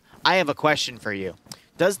simulation, I have a question for you.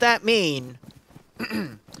 Does that mean...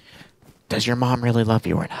 does your mom really love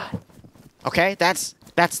you or not? Okay? That's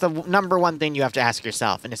the number one thing you have to ask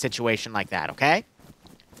yourself in a situation like that, okay?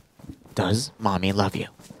 Does mommy love you?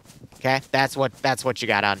 Okay? That's what you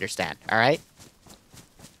gotta understand, alright?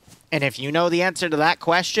 And if you know the answer to that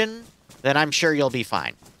question, then I'm sure you'll be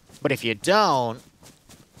fine. But if you don't,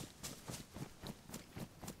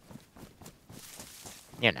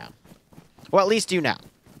 you know. Well, at least you know.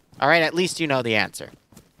 Alright, at least you know the answer.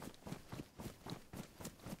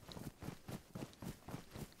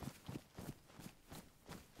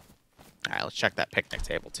 Alright, let's check that picnic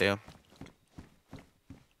table too.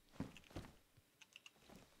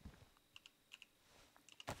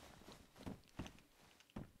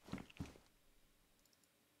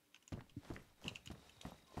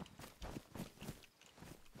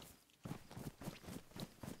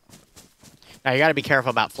 Now, you gotta be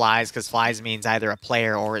careful about flies, because flies means either a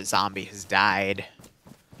player or a zombie has died.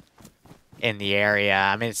 in the area.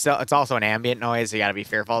 I mean, it's also an ambient noise, so you gotta be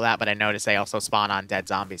fearful of that, but I noticed they also spawn on dead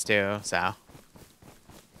zombies too, so.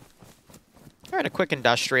 Alright, a quick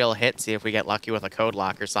industrial hit, see if we get lucky with a code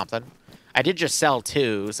lock or something. I did just sell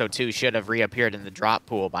 2, so 2 should have reappeared in the drop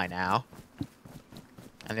pool by now.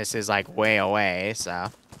 And this is, like, way away, so.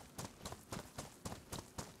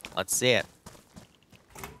 Let's see it.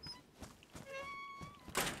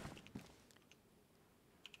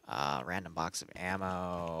 Random box of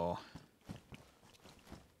ammo.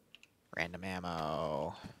 Random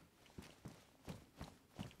ammo.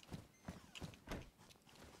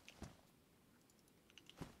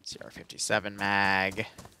 CR57 mag.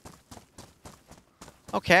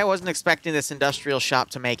 Okay, I wasn't expecting this industrial shop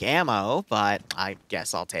to make ammo, but I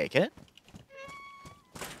guess I'll take it.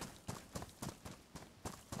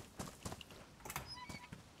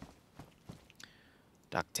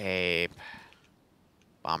 Duct tape.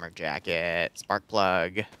 Bomber jacket. Spark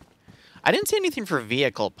plug. I didn't see anything for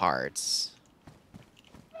vehicle parts.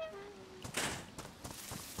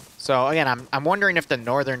 So, again, I'm wondering if the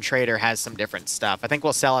Northern Trader has some different stuff. I think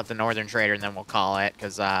we'll sell at the Northern Trader and then we'll call it,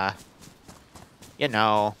 because, you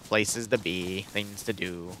know, places to be, things to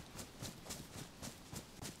do.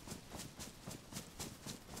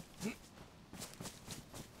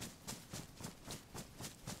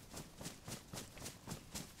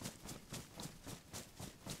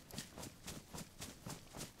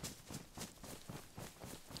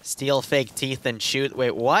 Steal fake teeth and shoot.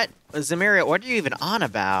 Wait, what? Zamiria, what are you even on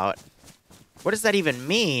about? What does that even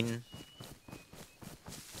mean?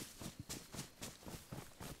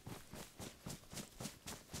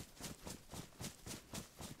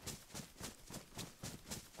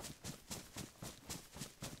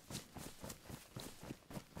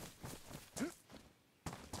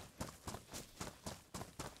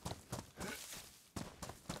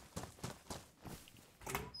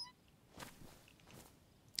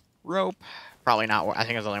 Rope. Probably not. I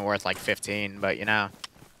think it was only worth like 15, but you know,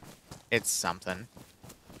 it's something.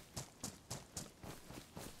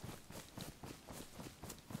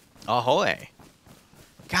 Ahoy.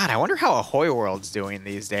 God, I wonder how Ahoy World's doing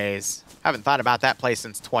these days. I haven't thought about that place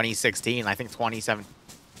since 2016. I think 27.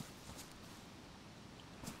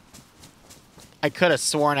 I could have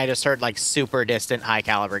sworn I just heard like super distant high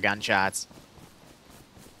caliber gunshots.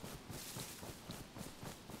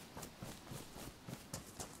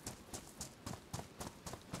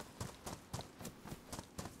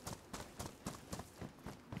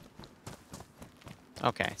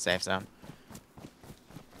 Okay, safe zone.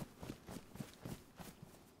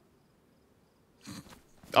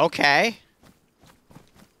 Okay.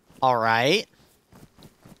 All right.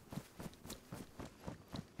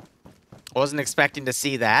 Wasn't expecting to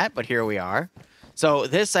see that, but here we are. So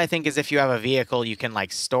this, I think, is if you have a vehicle, you can,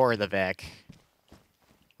 like, store the Vic.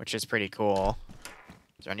 Which is pretty cool.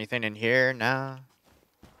 Is there anything in here? No.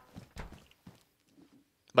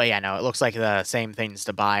 But yeah, no, it looks like the same things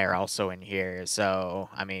to buy are also in here. So,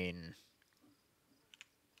 I mean,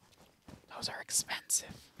 those are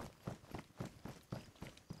expensive.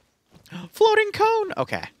 Floating cone!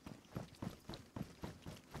 Okay.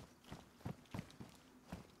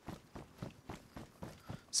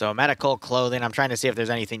 So, medical clothing. I'm trying to see if there's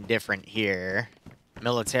anything different here.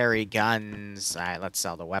 Military guns. All right, let's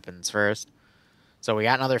sell the weapons first. So, we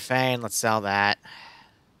got another Fane. Let's sell that.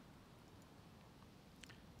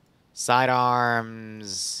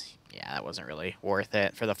 Sidearms. Yeah, that wasn't really worth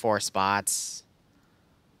it for the 4 spots.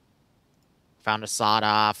 Found a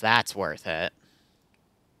sawed-off. That's worth it.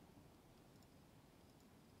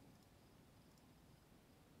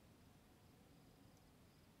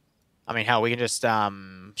 I mean, hell, we can just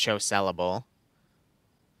show sellable.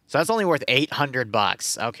 So that's only worth 800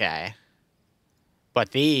 bucks. Okay.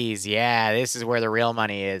 But these, yeah, this is where the real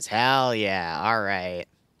money is. Hell yeah. All right.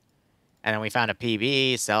 And then we found a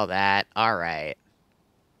PB. Sell that. All right.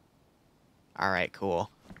 All right,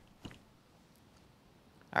 cool.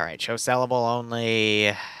 All right, show sellable only.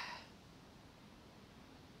 I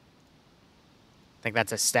think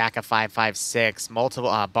that's a stack of 5.56.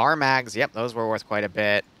 Multiple bar mags. Yep, those were worth quite a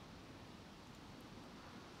bit.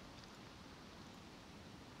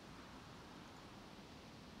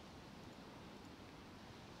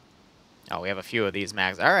 Oh, we have a few of these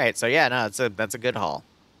mags. All right, so yeah, no, that's a good haul.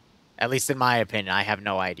 At least in my opinion. I have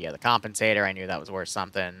no idea. The compensator, I knew that was worth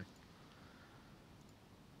something.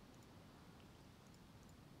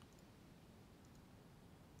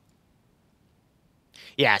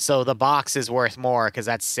 Yeah, so the box is worth more because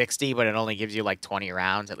that's 60, but it only gives you like 20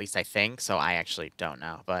 rounds, at least I think. So I actually don't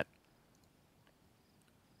know, but...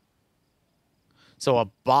 So a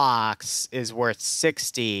box is worth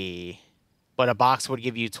 60, but a box would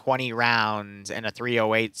give you 20 rounds, and a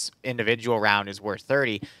 308's individual round is worth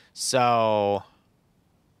 30. So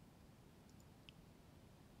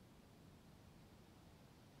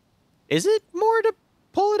is it more to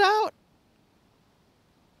pull it out?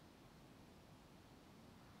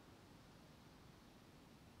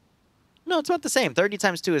 No, it's about the same. 30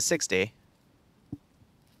 times 2 is 60.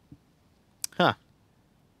 Huh.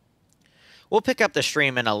 We'll pick up the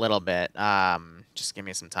stream in a little bit. Just give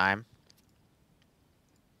me some time.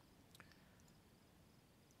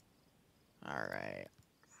 All right.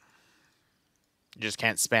 You just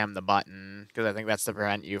can't spam the button, because I think that's to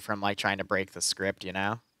prevent you from, like, trying to break the script, you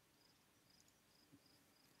know?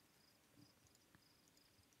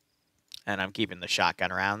 And I'm keeping the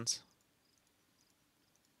shotgun rounds.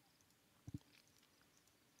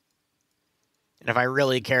 And if I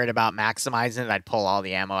really cared about maximizing it, I'd pull all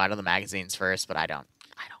the ammo out of the magazines first, but I don't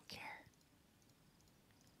care.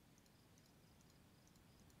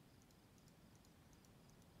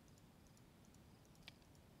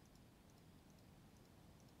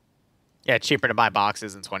 Yeah, cheaper to buy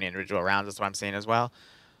boxes than 20 individual rounds. That's what I'm seeing as well.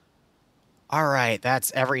 All right,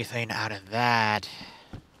 that's everything out of that.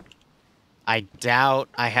 I doubt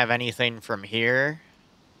I have anything from here.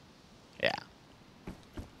 Yeah.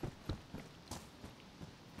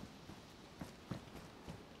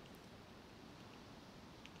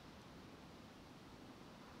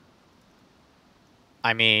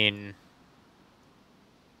 I mean,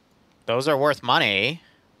 those are worth money.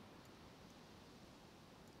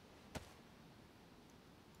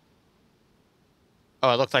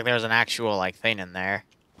 Oh, it looked like there was an actual, like, thing in there.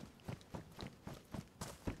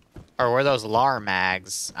 Or were those LAR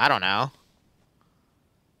mags? I don't know.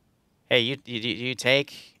 Hey, you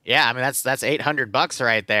take? Yeah, I mean, that's $800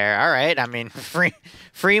 right there. All right, I mean,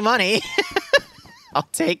 free money. I'll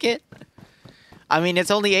take it. I mean, it's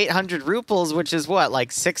only 800 rubles, which is what,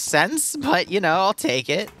 like 6 cents? But, you know, I'll take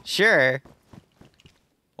it. Sure.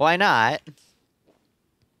 Why not?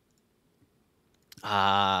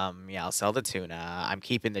 Yeah, I'll sell the tuna. I'm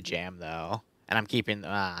keeping the jam, though. And I'm keeping,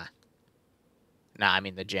 nah, I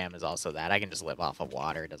mean, the jam is also that. I can just live off of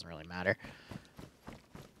water. It doesn't really matter.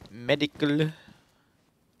 Medical. Yeah,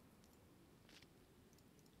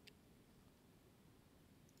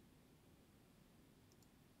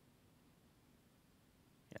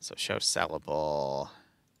 so show sellable.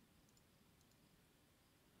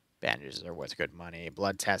 Bandages are worth good money.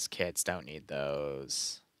 Blood test kits, don't need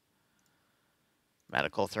those.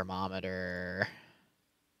 Medical thermometer.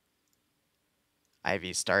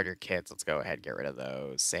 IV starter kits, let's go ahead and get rid of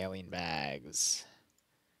those. Saline bags.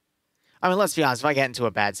 I mean, let's be honest, if I get into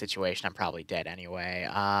a bad situation, I'm probably dead anyway.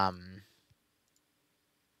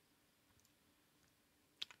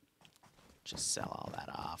 Just sell all that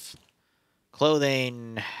off.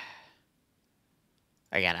 Clothing.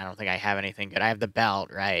 Again, I don't think I have anything good. I have the belt,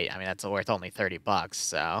 right? I mean, that's worth only $30,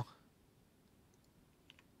 so.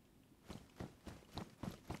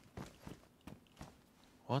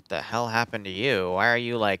 What the hell happened to you? Why are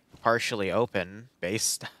you, like, partially open base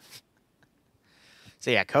stuff? So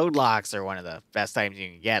yeah, code locks are one of the best items you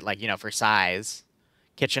can get, like, you know, for size.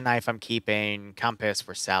 Kitchen knife I'm keeping. Compass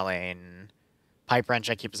we're selling. Pipe wrench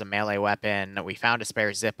I keep as a melee weapon. We found a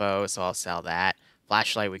spare Zippo, so I'll sell that.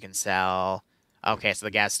 Flashlight we can sell. Okay, so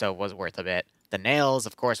the gas stove was worth a bit. The nails,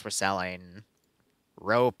 of course, we're selling.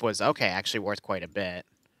 Rope was, okay, actually worth quite a bit.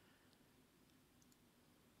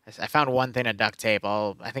 I found one thing of duct tape.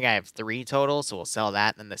 I think I have 3 total, so we'll sell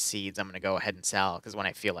that. And then the seeds I'm going to go ahead and sell, because when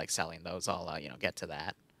I feel like selling those, I'll, you know, get to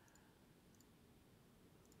that.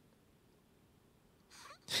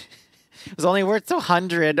 It was only worth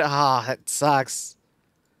 100. Oh, that sucks.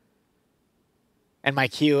 And my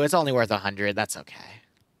Q, it's only worth 100. That's okay.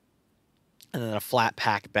 And then a flat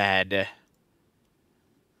pack bed.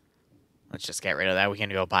 Let's just get rid of that. We can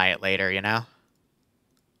go buy it later, you know?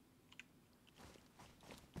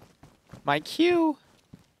 My Q.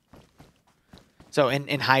 So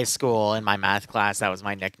in high school, in my math class, that was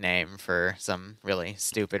my nickname for some really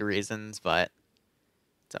stupid reasons, but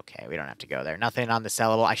it's okay. We don't have to go there. Nothing on the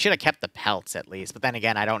sellable. I should have kept the pelts at least, but then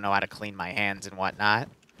again, I don't know how to clean my hands and whatnot.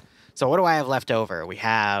 So what do I have left over? We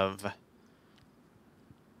have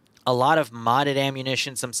a lot of modded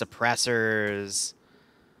ammunition, some suppressors,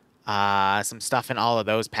 some stuff in all of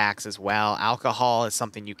those packs as well. Alcohol is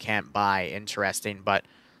something you can't buy. Interesting, but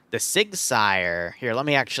the Sig Sire... Here, let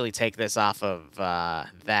me actually take this off of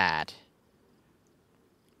that.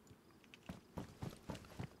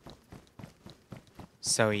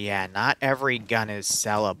 So, yeah, not every gun is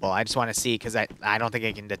sellable. I just want to see, because I don't think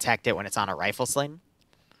I can detect it when it's on a rifle sling.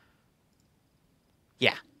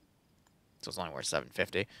 Yeah. So it's only worth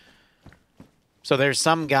 $750. So there's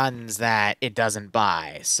some guns that it doesn't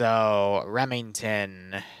buy. So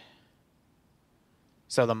Remington.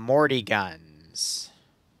 So the Morty guns.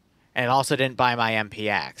 And it also didn't buy my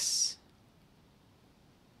MPX.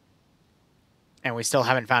 And we still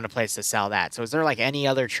haven't found a place to sell that. So is there like any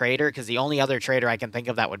other trader? Because the only other trader I can think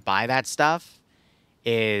of that would buy that stuff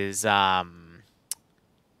is the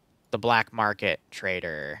black market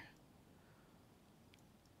trader.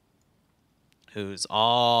 Who's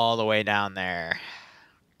all the way down there.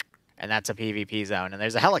 And that's a PvP zone. And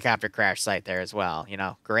there's a helicopter crash site there as well. You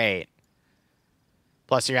know, great.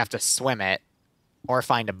 Plus you have to swim it or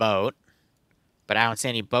find a boat. But I don't see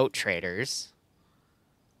any boat traders.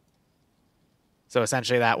 So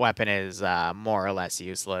essentially that weapon is more or less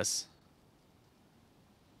useless.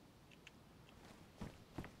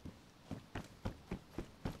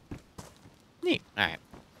 Neat. All right.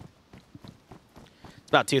 It's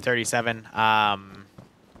about 237.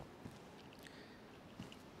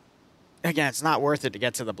 Again, it's not worth it to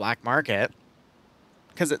get to the black market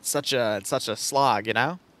because it's such a slog, you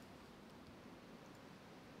know?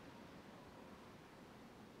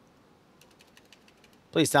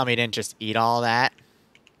 Please tell me you didn't just eat all that.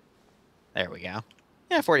 There we go.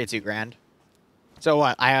 Yeah, 42 grand. So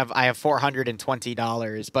what? I have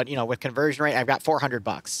 $420, but you know, with conversion rate, I've got 400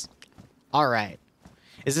 bucks. All right.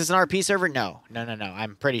 Is this an RP server? No. No.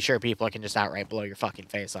 I'm pretty sure people can just outright blow your fucking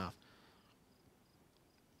face off.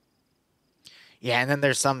 Yeah, and then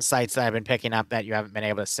there's some sites that I've been picking up that you haven't been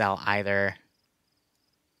able to sell either.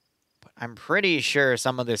 But I'm pretty sure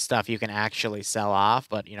some of this stuff you can actually sell off,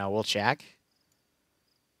 but, you know, we'll check.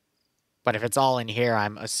 But if it's all in here,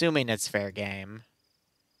 I'm assuming it's fair game.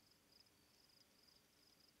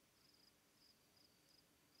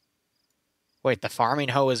 Wait, the farming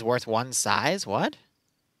hoe is worth one size? What?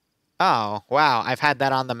 Oh, wow. I've had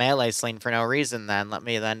that on the melee sling for no reason then. Let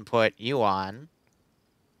me then put you on.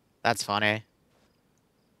 That's funny.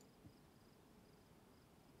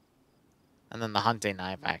 And then the hunting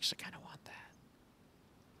knife, I actually kind of want that.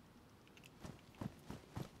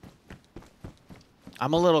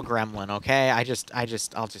 I'm a little gremlin, okay? I'll just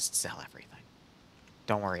sell everything.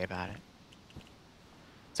 Don't worry about it.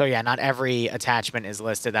 So yeah, not every attachment is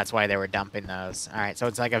listed. That's why they were dumping those. All right, so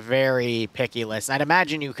it's like a very picky list. I'd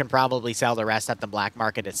imagine you can probably sell the rest at the black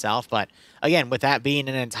market itself. But again, with that being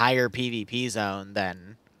an entire PvP zone,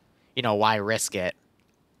 then, you know, why risk it?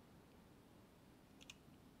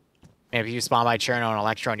 Maybe if you spawn by Cherno and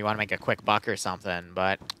Electro and you want to make a quick buck or something,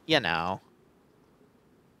 but, you know.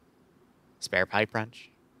 Spare pipe wrench.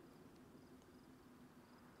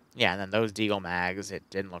 Yeah, and then those Deagle mags, it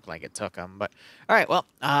didn't look like it took them. But, all right, well,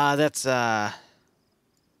 that's a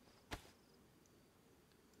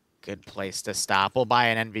good place to stop. We'll buy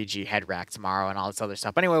an NVG head rack tomorrow and all this other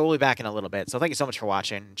stuff. But anyway, we'll be back in a little bit. So thank you so much for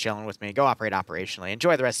watching, chilling with me. Go operate operationally.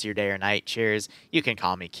 Enjoy the rest of your day or night. Cheers. You can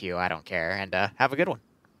call me Q. I don't care. And have a good one.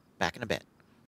 Back in a bit.